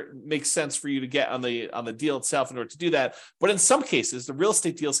whatever makes sense for you to get on the deal itself in order to do that. But in some cases, the real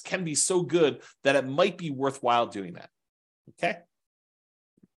estate deals can be so good that it might be worthwhile doing that. Okay.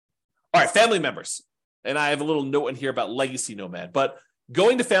 All right, family members. And I have a little note in here about Legacy Nomad, but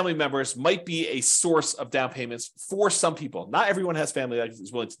going to family members might be a source of down payments for some people. Not everyone has family that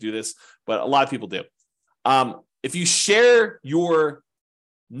is willing to do this, but a lot of people do. If you share your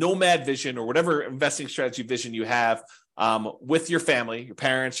Nomad vision or whatever investing strategy vision you have with your family, your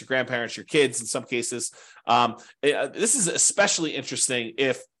parents, your grandparents, your kids in some cases, this is especially interesting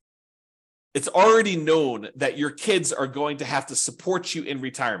if it's already known that your kids are going to have to support you in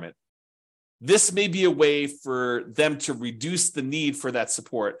retirement. This may be a way for them to reduce the need for that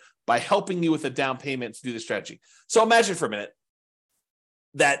support by helping you with a down payment to do the strategy. So imagine for a minute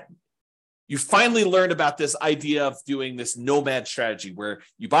that you finally learned about this idea of doing this nomad strategy where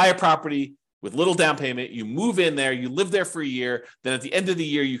you buy a property with little down payment, you move in there, you live there for a year, then at the end of the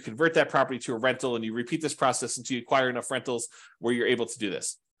year, you convert that property to a rental and you repeat this process until you acquire enough rentals where you're able to do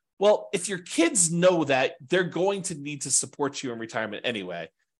this. Well, if your kids know that they're going to need to support you in retirement anyway,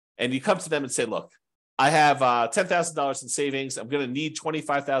 and you come to them and say, look, I have $10,000 in savings. I'm going to need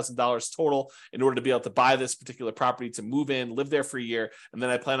 $25,000 total in order to be able to buy this particular property, to move in, live there for a year, and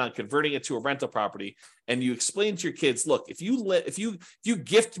then I plan on converting it to a rental property. And you explain to your kids, look, if you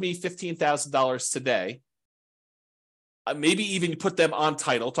gift me $15,000 today, maybe even put them on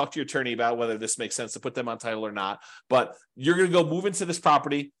title. Talk to your attorney about whether this makes sense to put them on title or not. But you're going to go move into this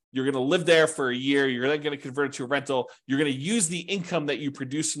property. You're going to live there for a year. You're then going to convert it to a rental. You're going to use the income that you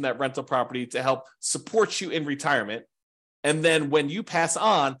produce from that rental property to help support you in retirement. And then when you pass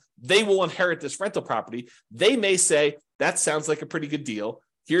on, they will inherit this rental property. They may say, that sounds like a pretty good deal.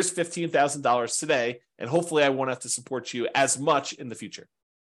 Here's $15,000 today, and hopefully I won't have to support you as much in the future.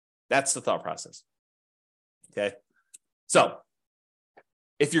 That's the thought process. Okay. So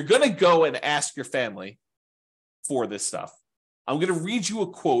if you're going to go and ask your family for this stuff, I'm going to read you a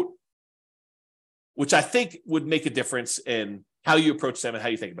quote, which I think would make a difference in how you approach them and how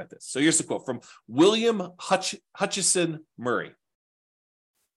you think about this. So here's the quote from William Hutchison Murray.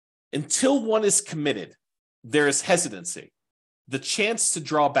 Until one is committed, there is hesitancy, the chance to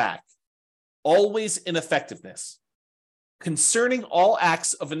draw back, always ineffectiveness. Concerning all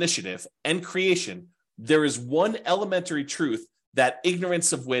acts of initiative and creation, there is one elementary truth, that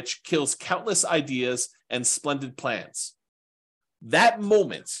ignorance of which kills countless ideas and splendid plans. That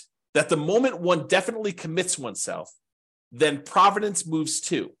the moment one definitely commits oneself, then providence moves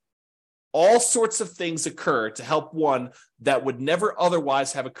too. All sorts of things occur to help one that would never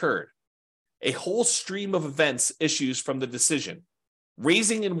otherwise have occurred. A whole stream of events issues from the decision,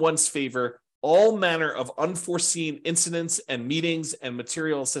 raising in one's favor all manner of unforeseen incidents and meetings and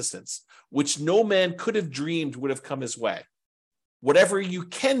material assistance, which no man could have dreamed would have come his way. Whatever you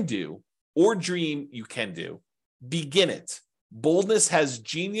can do or dream you can do, begin it. Boldness has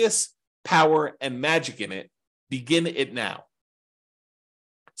genius, power, and magic in it. Begin it now.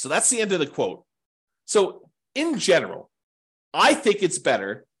 So that's the end of the quote. So in general, I think it's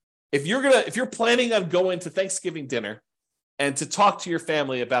better if you're planning on going to Thanksgiving dinner and to talk to your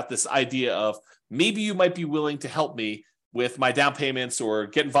family about this idea of maybe you might be willing to help me with my down payments or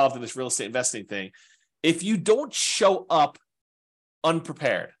get involved in this real estate investing thing. If you don't show up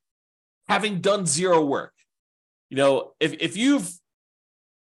unprepared, having done zero work, if you've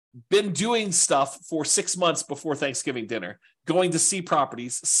been doing stuff for 6 months before Thanksgiving dinner, going to see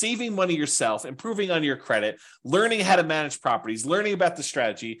properties, saving money yourself, improving on your credit, learning how to manage properties, learning about the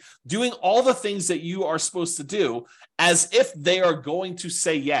strategy, doing all the things that you are supposed to do as if they are going to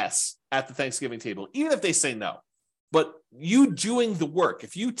say yes at the Thanksgiving table, even if they say no. But you doing the work,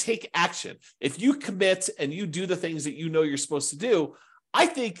 if you take action, if you commit and you do the things that you know you're supposed to do, I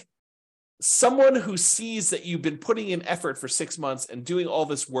think someone who sees that you've been putting in effort for 6 months and doing all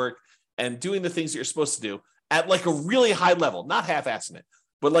this work and doing the things that you're supposed to do at like a really high level, not half-assing it,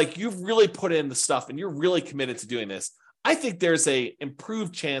 but like you've really put in the stuff and you're really committed to doing this, I think there's a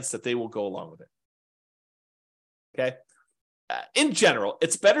improved chance that they will go along with it. Okay. In general,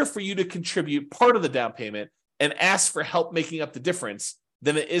 it's better for you to contribute part of the down payment and ask for help making up the difference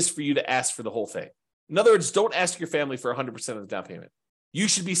than it is for you to ask for the whole thing. In other words, don't ask your family for 100% of the down payment. You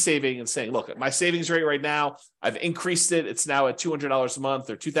should be saving and saying, look, my savings rate right now, I've increased it. It's now at $200 a month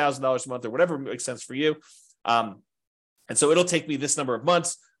or $2,000 a month or whatever makes sense for you. And so it'll take me this number of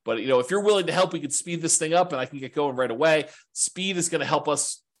months. But, if you're willing to help, we can speed this thing up and I can get going right away. Speed is going to help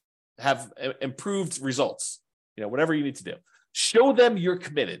us have improved results, whatever you need to do. Show them you're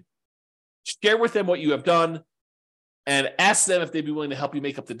committed. Share with them what you have done and ask them if they'd be willing to help you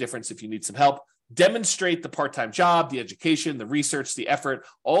make up the difference if you need some help. Demonstrate the part-time job, the education, the research, the effort,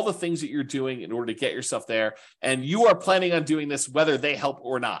 all the things that you're doing in order to get yourself there. And you are planning on doing this whether they help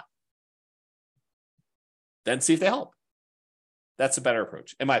or not. Then see if they help. That's a better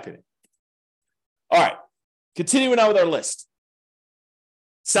approach, in my opinion. All right. Continuing on with our list.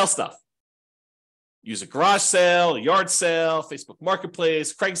 Sell stuff. Use a garage sale, a yard sale, Facebook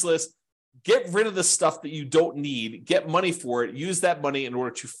Marketplace, Craigslist. Get rid of the stuff that you don't need. Get money for it. Use that money in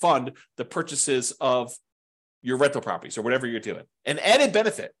order to fund the purchases of your rental properties or whatever you're doing. An added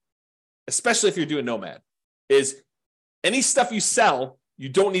benefit, especially if you're doing nomad, is any stuff you sell, you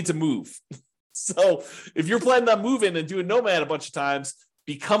don't need to move. So if you're planning on moving and doing nomad a bunch of times,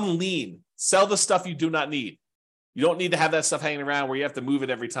 become lean. Sell the stuff you do not need. You don't need to have that stuff hanging around where you have to move it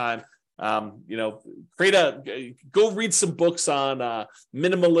every time. Go read some books on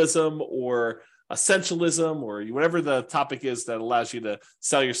minimalism or essentialism or whatever the topic is that allows you to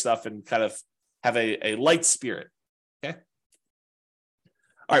sell your stuff and kind of have a light spirit. Okay.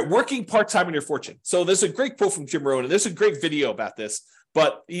 All right. Working part-time in your fortune. So there's a great quote from Jim Rohn, and there's a great video about this,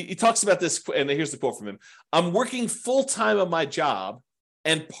 but he talks about this. And here's the quote from him. I'm working full-time on my job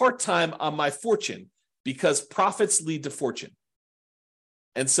and part-time on my fortune because profits lead to fortune.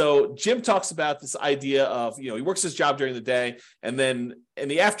 And so Jim talks about this idea of, he works his job during the day, and then in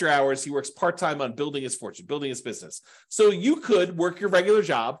the after hours, he works part-time on building his fortune, building his business. So you could work your regular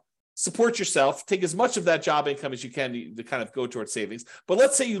job, support yourself, take as much of that job income as you can to kind of go towards savings. But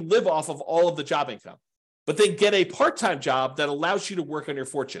let's say you live off of all of the job income, but then get a part-time job that allows you to work on your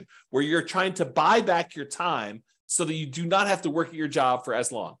fortune, where you're trying to buy back your time so that you do not have to work at your job for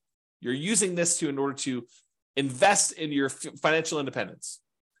as long. You're using this in order to invest in your financial independence.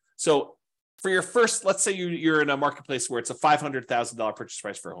 So for your first, let's say you're in a marketplace where it's a $500,000 purchase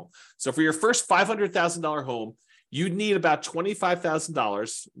price for a home. So for your first $500,000 home, you'd need about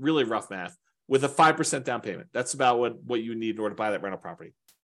 $25,000, really rough math, with a 5% down payment. That's about what you need in order to buy that rental property.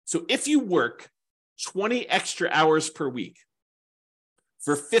 So if you work 20 extra hours per week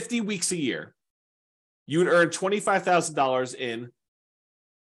for 50 weeks a year, you would earn $25,000 in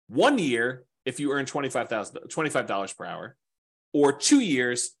 1 year if you earn $25 per hour, or 2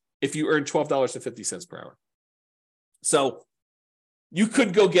 years if you earn $12.50 per hour. So you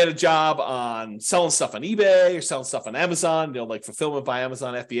could go get a job on selling stuff on eBay or selling stuff on Amazon, like fulfillment by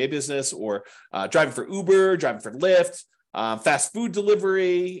Amazon FBA business, or driving for Uber, driving for Lyft, fast food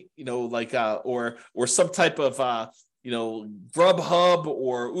delivery, or some type of Grubhub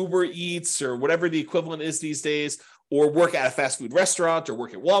or Uber Eats or whatever the equivalent is these days, or work at a fast food restaurant, or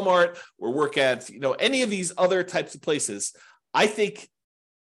work at Walmart, or work at any of these other types of places. I think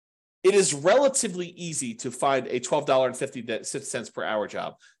it is relatively easy to find a $12.50 per hour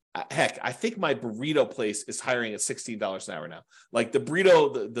job. Heck, I think my burrito place is hiring at $16 an hour now. Like the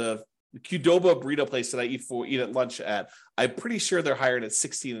burrito, the Qdoba burrito place that I eat at lunch at, I'm pretty sure they're hiring at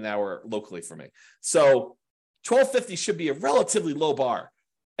 $16 an hour locally for me. So $12.50 should be a relatively low bar.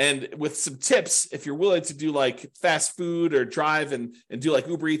 And with some tips, if you're willing to do like fast food or drive and do like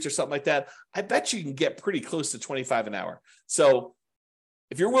Uber Eats or something like that, I bet you can get pretty close to $25 an hour. So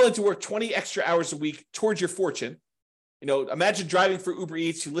if you're willing to work 20 extra hours a week towards your fortune, imagine driving for Uber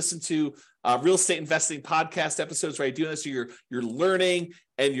Eats. You listen to real estate investing podcast episodes where I do this. So you're learning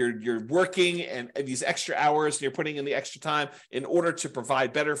and you're working and these extra hours, and you're putting in the extra time in order to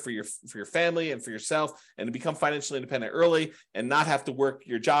provide better for your family and for yourself, and to become financially independent early and not have to work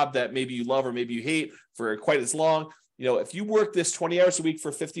your job that maybe you love or maybe you hate for quite as long. If you work this 20 hours a week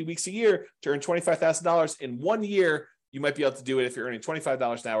for 50 weeks a year to earn $25,000 in 1 year, you might be able to do it if you're earning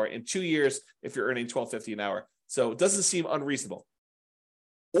 $25 an hour. In 2 years, if you're earning $12.50 an hour. So it doesn't seem unreasonable.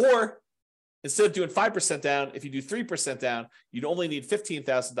 Or instead of doing 5% down, if you do 3% down, you'd only need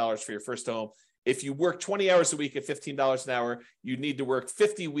 $15,000 for your first home. If you work 20 hours a week at $15 an hour, you'd need to work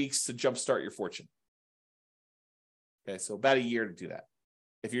 50 weeks to jumpstart your fortune. Okay, so about a year to do that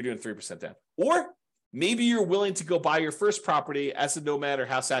if you're doing 3% down. Or maybe you're willing to go buy your first property as a nomad or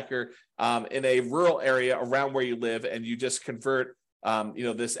house hacker in a rural area around where you live, and you just convert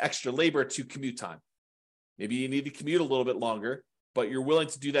this extra labor to commute time. Maybe you need to commute a little bit longer, but you're willing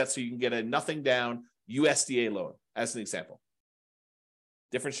to do that so you can get a nothing down USDA loan, as an example.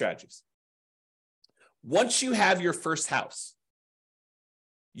 Different strategies. Once you have your first house,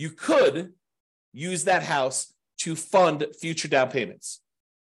 you could use that house to fund future down payments,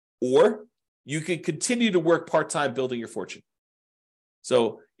 or you could continue to work part-time building your fortune.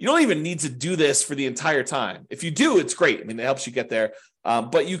 So you don't even need to do this for the entire time. If you do, it's great. It helps you get there.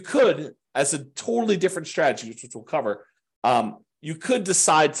 But you could, as a totally different strategy, which we'll cover, you could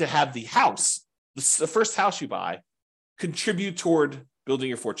decide to have the house, the first house you buy, contribute toward building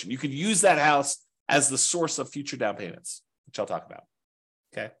your fortune. You could use that house as the source of future down payments, which I'll talk about.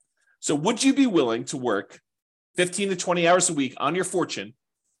 Okay. So would you be willing to work 15 to 20 hours a week on your fortune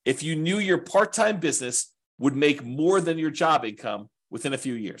if you knew your part-time business would make more than your job income within a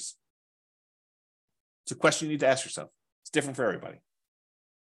few years? It's a question you need to ask yourself. It's different for everybody.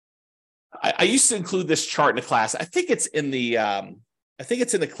 I used to include this chart in a class. I think it's in the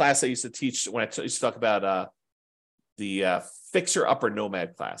class I used to teach when I used to talk about the Fixer Upper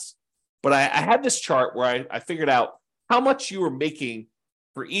Nomad class. But I had this chart where I figured out how much you were making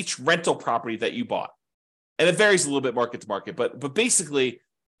for each rental property that you bought. And it varies a little bit market to market, but basically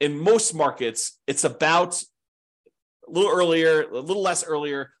in most markets, it's about a little earlier, a little less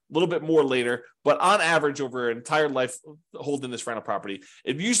earlier, a little bit more later, but on average over an entire life holding this rental property,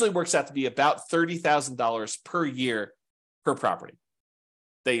 it usually works out to be about $30,000 per year per property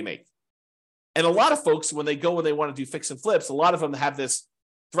that you make. And a lot of folks, when they want to do fix and flips, a lot of them have this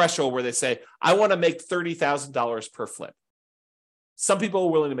threshold where they say, I want to make $30,000 per flip. Some people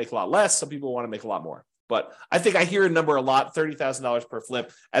are willing to make a lot less. Some people want to make a lot more. But I think I hear a number a lot, $30,000 per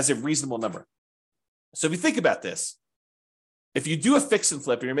flip, as a reasonable number. So if you think about this, if you do a fix and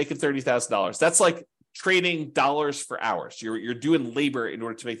flip and you're making $30,000, that's like trading dollars for hours. You're doing labor in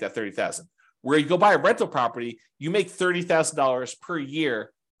order to make that $30,000. Where you go buy a rental property, you make $30,000 per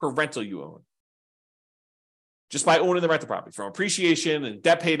year per rental you own. Just by owning the rental property, from appreciation and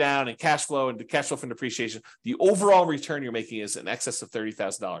debt pay down and cash flow and the cash flow from depreciation, the overall return you're making is in excess of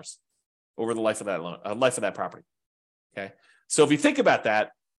 $30,000 over the life of that loan, life of that property. Okay, so if you think about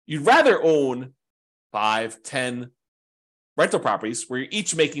that, you'd rather own 5, 10 rental properties where you're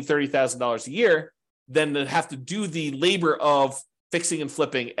each making $30,000 a year than to have to do the labor of fixing and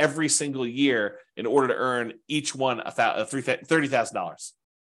flipping every single year in order to earn each one $30,000.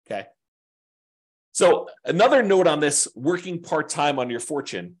 Okay. So another note on this working part-time on your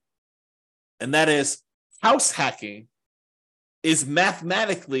fortune, and that is house hacking is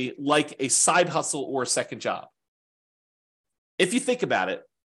mathematically like a side hustle or a second job. If you think about it,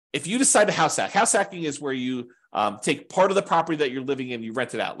 if you decide to house hacking is where you take part of the property that you're living in, you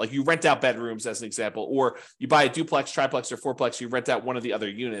rent it out. Like you rent out bedrooms as an example, or you buy a duplex, triplex, or fourplex, you rent out one of the other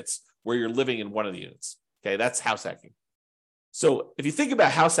units where you're living in one of the units. Okay, that's house hacking. So if you think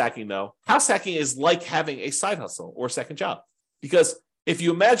about house hacking, though, house hacking is like having a side hustle or second job. Because if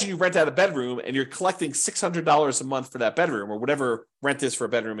you imagine you rent out a bedroom and you're collecting $600 a month for that bedroom, or whatever rent is for a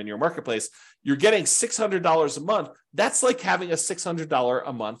bedroom in your marketplace, you're getting $600 a month. That's like having a $600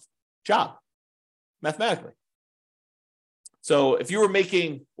 a month job, mathematically. So if you were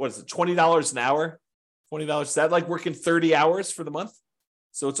making, $20 an hour, $20, is that like working 30 hours for the month?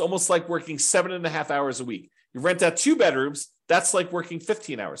 So it's almost like working 7.5 hours a week. You rent out 2 bedrooms, that's like working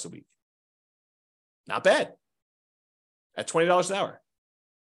 15 hours a week. Not bad. At $20 an hour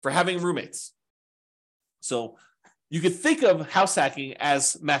for having roommates. So you could think of house hacking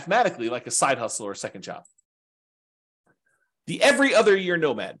as mathematically like a side hustle or a second job. The every other year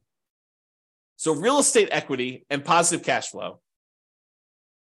nomad. So real estate equity and positive cash flow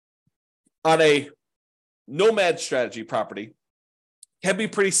on a nomad strategy property can be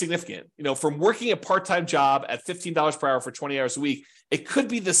pretty significant. You know, from working a part-time job at $15 per hour for 20 hours a week, it could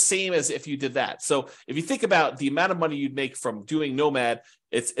be the same as if you did that. So if you think about the amount of money you'd make from doing nomad,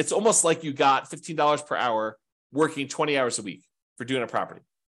 it's almost like you got $15 per hour working 20 hours a week for doing a property.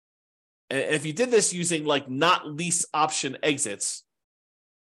 And if you did this using like not lease option exits,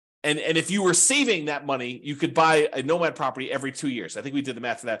 and if you were saving that money, you could buy a nomad property every 2 years. I think we did the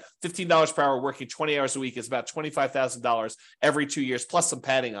math for that. $15 per hour working 20 hours a week is about $25,000 every 2 years, plus some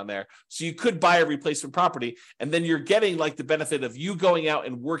padding on there. So you could buy a replacement property, and then you're getting like the benefit of you going out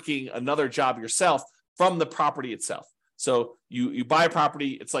and working another job yourself from the property itself. So you buy a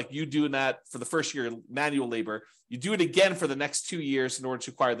property, it's like you doing that for the first year, manual labor. You do it again for the next 2 years in order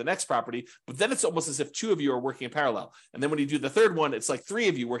to acquire the next property, but then it's almost as if 2 of you are working in parallel. And then when you do the third one, it's like 3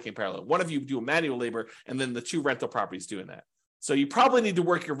 of you working in parallel. 1 of you do a manual labor, and then the 2 rental properties doing that. So you probably need to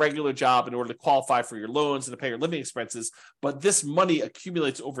work your regular job in order to qualify for your loans and to pay your living expenses, but this money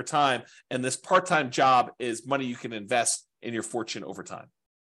accumulates over time, and this part-time job is money you can invest in your fortune over time.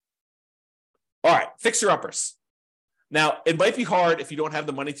 All right, fixer-uppers. Now, it might be hard if you don't have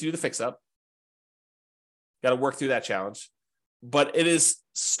the money to do the fix-up. Got to work through that challenge. But it is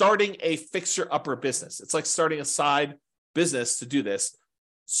starting a fixer-upper business. It's like starting a side business to do this.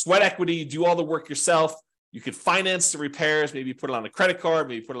 Sweat equity, you do all the work yourself. You could finance the repairs, maybe put it on a credit card,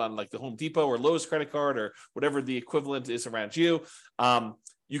 maybe put it on like the Home Depot or Lowe's credit card or whatever the equivalent is around you.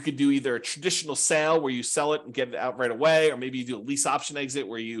 You could do either a traditional sale where you sell it and get it out right away, or maybe you do a lease option exit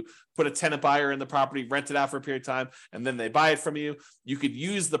where you put a tenant buyer in the property, rent it out for a period of time, and then they buy it from you. You could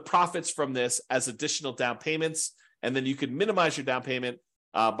use the profits from this as additional down payments, and then you could minimize your down payment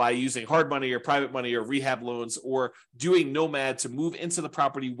by using hard money or private money or rehab loans or doing nomad to move into the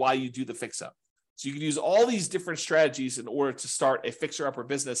property while you do the fix-up. So you can use all these different strategies in order to start a fixer-upper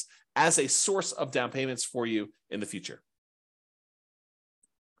business as a source of down payments for you in the future.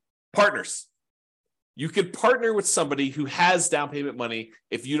 Partners. You could partner with somebody who has down payment money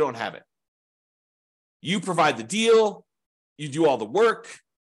if you don't have it. You provide the deal, you do all the work,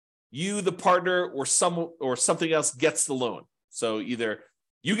 you, the partner, or something else gets the loan. So either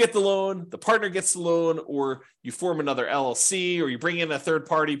You get the loan, the partner gets the loan, or you form another LLC, or you bring in a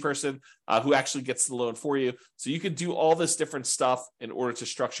third-party person who actually gets the loan for you. So you can do all this different stuff in order to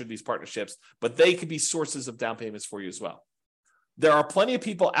structure these partnerships, but they could be sources of down payments for you as well. There are plenty of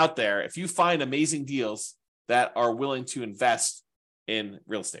people out there, if you find amazing deals, that are willing to invest in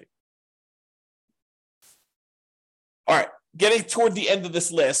real estate. All right, getting toward the end of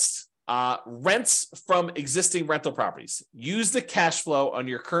this list, rents from existing rental properties. Use the cash flow on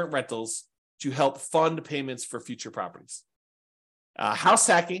your current rentals to help fund payments for future properties. House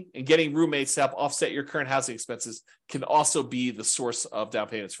hacking and getting roommates to help offset your current housing expenses can also be the source of down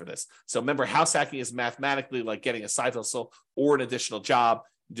payments for this. So remember, house hacking is mathematically like getting a side hustle or an additional job.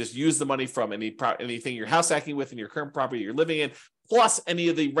 You just use the money from anything you're house hacking with in your current property you're living in, plus any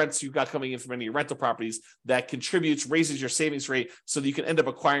of the rents you've got coming in from any of your rental properties that contributes, raises your savings rate so that you can end up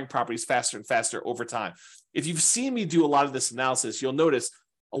acquiring properties faster and faster over time. If you've seen me do a lot of this analysis, you'll notice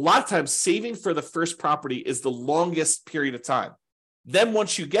a lot of times saving for the first property is the longest period of time. Then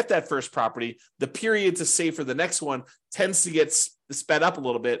once you get that first property, the period to save for the next one tends to get sped up a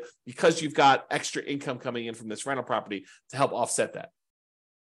little bit because you've got extra income coming in from this rental property to help offset that.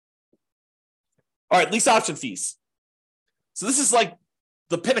 All right, lease option fees. So this is like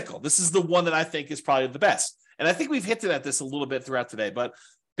the pinnacle. This is the one that I think is probably the best. And I think we've hinted at this a little bit throughout today, but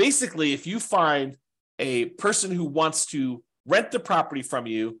basically if you find a person who wants to rent the property from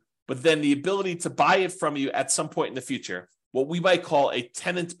you, but then the ability to buy it from you at some point in the future, what we might call a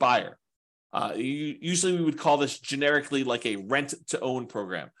tenant buyer. Usually we would call this generically like a rent to own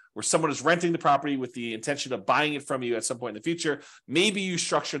program, where someone is renting the property with the intention of buying it from you at some point in the future. Maybe you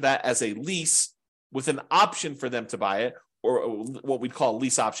structure that as a lease with an option for them to buy it, or what we'd call a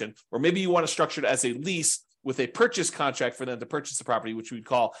lease option. Or maybe you want to structure it as a lease with a purchase contract for them to purchase the property, which we'd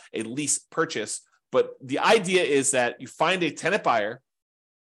call a lease purchase. But the idea is that you find a tenant buyer,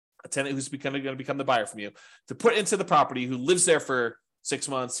 a tenant who's going to become the buyer from you, to put into the property, who lives there for 6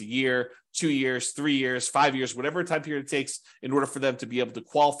 months, a year, 2 years, 3 years, 5 years, whatever time period it takes in order for them to be able to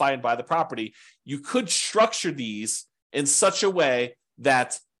qualify and buy the property. You could structure these in such a way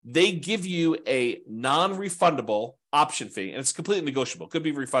that they give you a non-refundable option fee, and it's completely negotiable. It could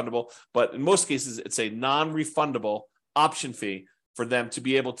be refundable, but in most cases, it's a non-refundable option fee for them to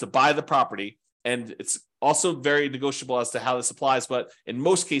be able to buy the property. And it's also very negotiable as to how this applies, but in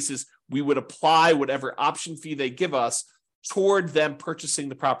most cases, we would apply whatever option fee they give us toward them purchasing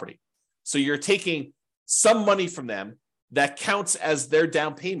the property. So you're taking some money from them that counts as their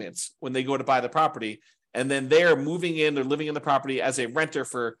down payments when they go to buy the property, and then they're moving in, they're living in the property as a renter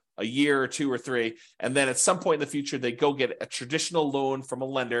for a year or 2 or 3, and then at some point in the future, they go get a traditional loan from a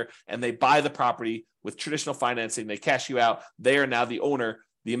lender, and they buy the property with traditional financing, they cash you out, they are now the owner.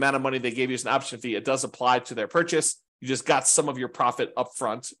 The amount of money they gave you as an option fee, it does apply to their purchase. You just got some of your profit up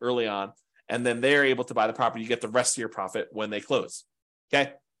front early on, and then they're able to buy the property. You get the rest of your profit when they close.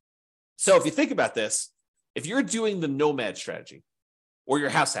 Okay. So if you think about this, if you're doing the nomad strategy or you're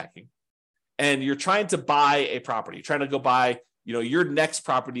house hacking and you're trying to buy a property, you're trying to go buy, your next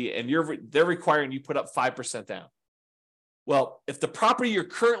property, and they're requiring you put up 5% down. Well, if the property you're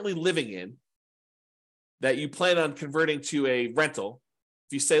currently living in that you plan on converting to a rental,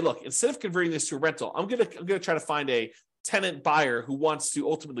 if you say, look, instead of converting this to a rental, I'm gonna try to find a tenant buyer who wants to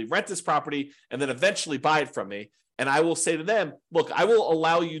ultimately rent this property and then eventually buy it from me. And I will say to them, look, I will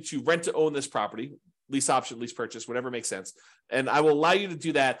allow you to rent to own this property, lease option, lease purchase, whatever makes sense. And I will allow you to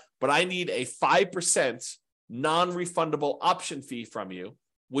do that, but I need a 5% non-refundable option fee from you,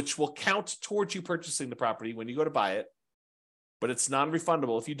 which will count towards you purchasing the property when you go to buy it. But it's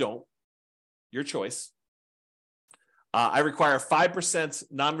non-refundable if you don't, your choice. I require a 5%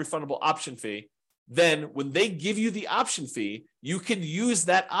 non-refundable option fee. Then when they give you the option fee, you can use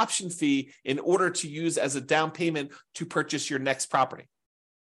that option fee in order to use as a down payment to purchase your next property.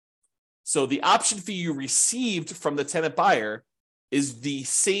 So the option fee you received from the tenant buyer is the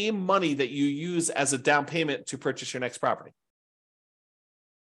same money that you use as a down payment to purchase your next property.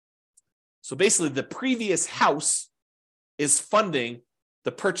 So basically, the previous house is funding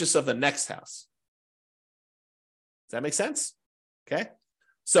the purchase of the next house. Does that make sense? Okay.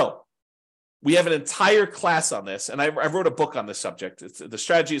 So we have an entire class on this, and I wrote a book on this subject. The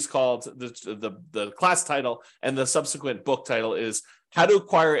strategy is called, the class title and the subsequent book title is How to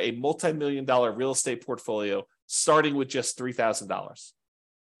Acquire a Multi-Million-Dollar Real Estate Portfolio Starting with Just $3,000.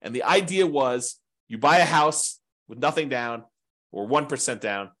 And the idea was you buy a house with nothing down or 1%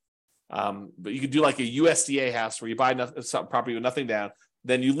 down, but you could do like a USDA house where you buy some property with nothing down.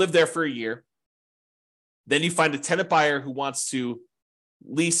 Then you live there for a year. Then you find a tenant buyer who wants to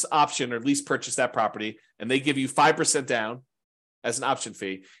lease option or lease purchase that property, and they give you 5% down. as an option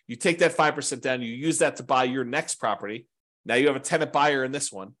fee. You take that 5% down, you use that to buy your next property. Now you have a tenant buyer in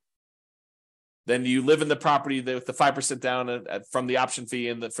this one. Then you live in the property with the 5% down from the option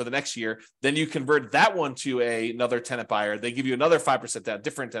fee for the next year. Then you convert that one to another tenant buyer. They give you another 5% down,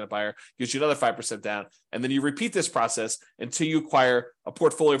 different tenant buyer gives you another 5% down. And then you repeat this process until you acquire a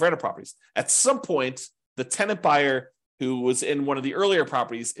portfolio of rental properties. At some point, the tenant buyer who was in one of the earlier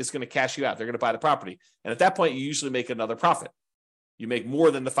properties is going to cash you out. They're going to buy the property. And at that point, you usually make another profit. You make more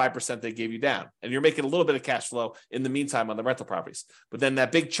than the 5% they gave you down. And you're making a little bit of cash flow in the meantime on the rental properties. But then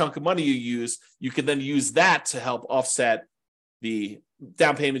that big chunk of money you can then use that to help offset the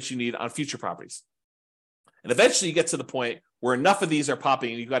down payments you need on future properties. And eventually you get to the point where enough of these are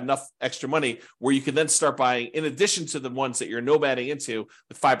popping and you've got enough extra money where you can then start buying, in addition to the ones that you're nomading into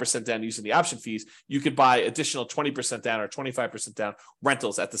with 5% down using the option fees, you could buy additional 20% down or 25% down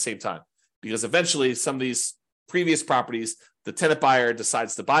rentals at the same time. Because eventually some of these previous properties, the tenant buyer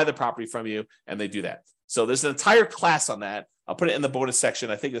decides to buy the property from you, and they do that. So there's an entire class on that. I'll put it in the bonus section.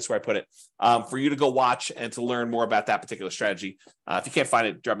 I think that's where I put it, for you to go watch and to learn more about that particular strategy. If you can't find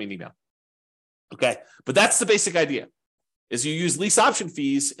it, drop me an email. Okay, but that's the basic idea, is you use lease option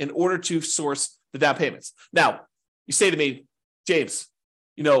fees in order to source the down payments. Now, you say to me, James,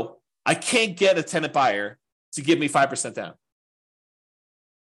 I can't get a tenant buyer to give me 5% down.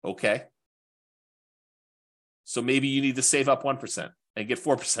 Okay. So maybe you need to save up 1% and get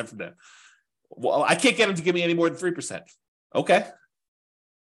 4% from them. Well, I can't get them to give me any more than 3%. Okay.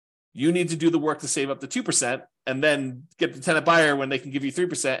 You need to do the work to save up the 2% and then get the tenant buyer when they can give you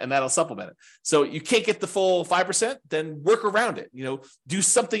 3%, and that'll supplement it. So you can't get the full 5%, then work around it. Do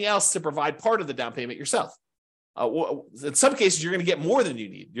something else to provide part of the down payment yourself. In some cases, you're going to get more than you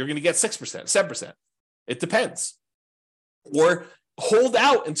need. You're going to get 6%, 7%. It depends. Or hold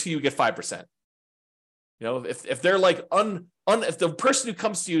out until you get 5%. If they're like if the person who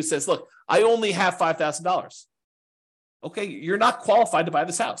comes to you says, look, I only have $5,000. Okay, you're not qualified to buy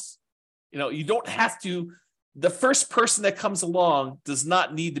this house. You don't have to. The first person that comes along does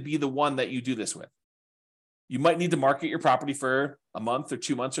not need to be the one that you do this with. You might need to market your property for a month or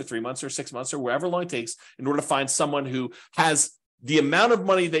 2 months or 3 months or 6 months or whatever long it takes in order to find someone who has the amount of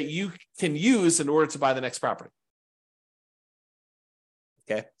money that you can use in order to buy the next property.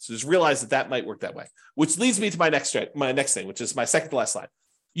 Okay, so just realize that might work that way, which leads me to my next thing, which is my second to last slide.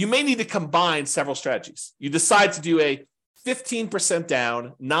 You may need to combine several strategies. You decide to do a 15%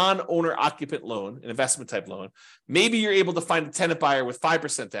 down non-owner occupant loan, an investment type loan. Maybe you're able to find a tenant buyer with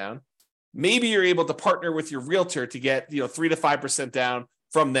 5% down. Maybe you're able to partner with your realtor to get 3 to 5% down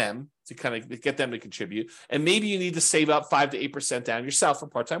from them to kind of get them to contribute. And maybe you need to save up 5 to 8% down yourself for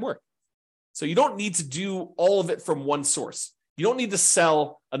part-time work. So you don't need to do all of it from one source. You don't need to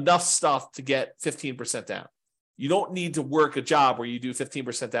sell enough stuff to get 15% down. You don't need to work a job where you do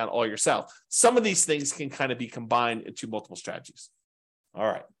 15% down all yourself. Some of these things can kind of be combined into multiple strategies. All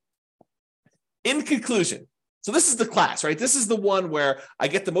right. In conclusion, so this is the class, right? This is the one where I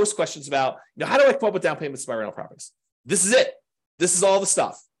get the most questions about, how do I come up with down payments to my rental properties? This is it. This is all the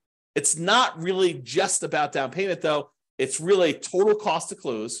stuff. It's not really just about down payment, though. It's really total cost to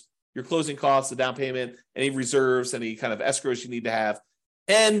close, your closing costs, the down payment, any reserves, any kind of escrows you need to have,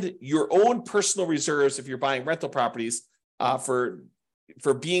 and your own personal reserves if you're buying rental properties for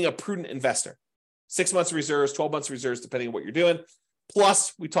being a prudent investor. 6 months of reserves, 12 months of reserves, depending on what you're doing.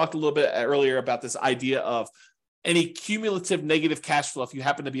 Plus, we talked a little bit earlier about this idea of any cumulative negative cash flow if you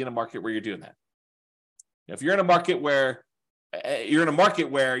happen to be in a market where you're doing that. If you're in a market where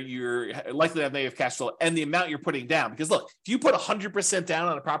you're likely to have negative cash flow and the amount you're putting down, because look, if you put 100% down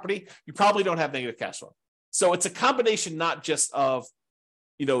on a property, you probably don't have negative cash flow. So it's a combination not just of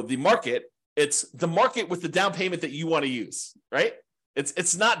the market, it's the market with the down payment that you want to use, right?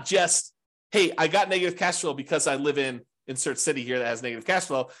 It's not just, hey, I got negative cash flow because I live in insert city here that has negative cash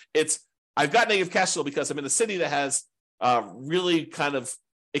flow. It's I've got negative cash flow because I'm in a city that has really kind of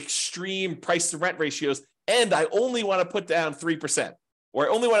extreme price to rent ratios, and I only want to put down 3%, or I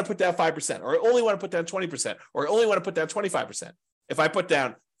only want to put down 5%, or I only want to put down 20%, or I only want to put down 25%. If I put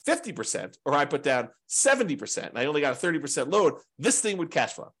down 50%, or I put down 70%, and I only got a 30% load, this thing would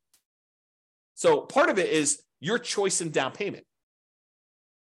cash flow. So part of it is your choice in down payment.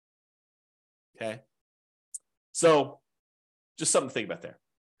 Okay. So just something to think about there.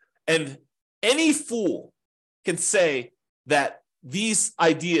 And any fool can say that these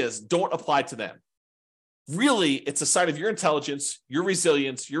ideas don't apply to them. Really, it's a sign of your intelligence, your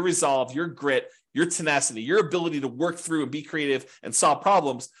resilience, your resolve, your grit, your tenacity, your ability to work through and be creative and solve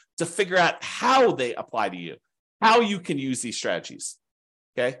problems to figure out how they apply to you, how you can use these strategies.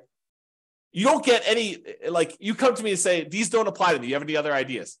 Okay. You don't get any, like, you come to me and say, these don't apply to me. You have any other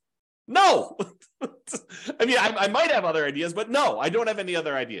ideas? No. I mean, I might have other ideas, but no, I don't have any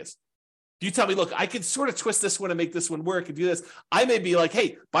other ideas. You tell me, look, I could sort of twist this one and make this one work and do this. I may be like,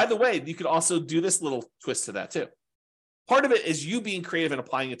 hey, by the way, you could also do this little twist to that too. Part of it is you being creative and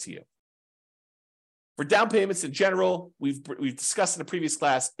applying it to you. For down payments in general, we've discussed in a previous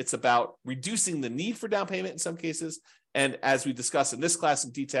class, it's about reducing the need for down payment in some cases. And as we discussed in this class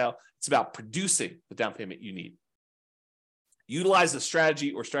in detail, it's about producing the down payment you need. Utilize a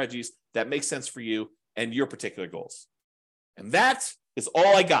strategy or strategies that make sense for you and your particular goals. And that is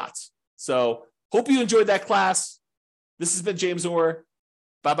all I got. So hope you enjoyed that class. This has been James Orr.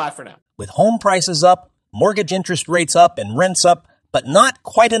 Bye-bye for now. With home prices up, mortgage interest rates up, and rents up, but not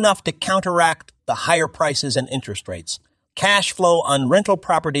quite enough to counteract the higher prices and interest rates, cash flow on rental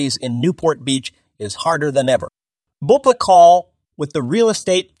properties in Newport Beach is harder than ever. Book a call with the Real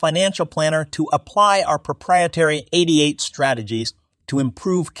Estate Financial Planner to apply our proprietary 88 strategies to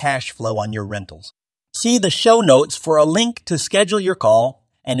improve cash flow on your rentals. See the show notes for a link to schedule your call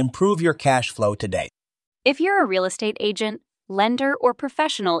and improve your cash flow today. If you're a real estate agent, lender, or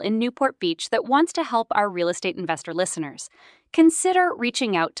professional in Newport Beach that wants to help our real estate investor listeners, consider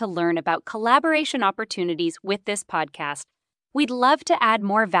reaching out to learn about collaboration opportunities with this podcast. We'd love to add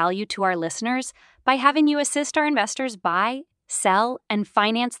more value to our listeners by having you assist our investors buy, sell, and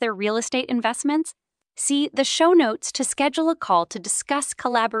finance their real estate investments. See the show notes to schedule a call to discuss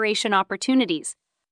collaboration opportunities.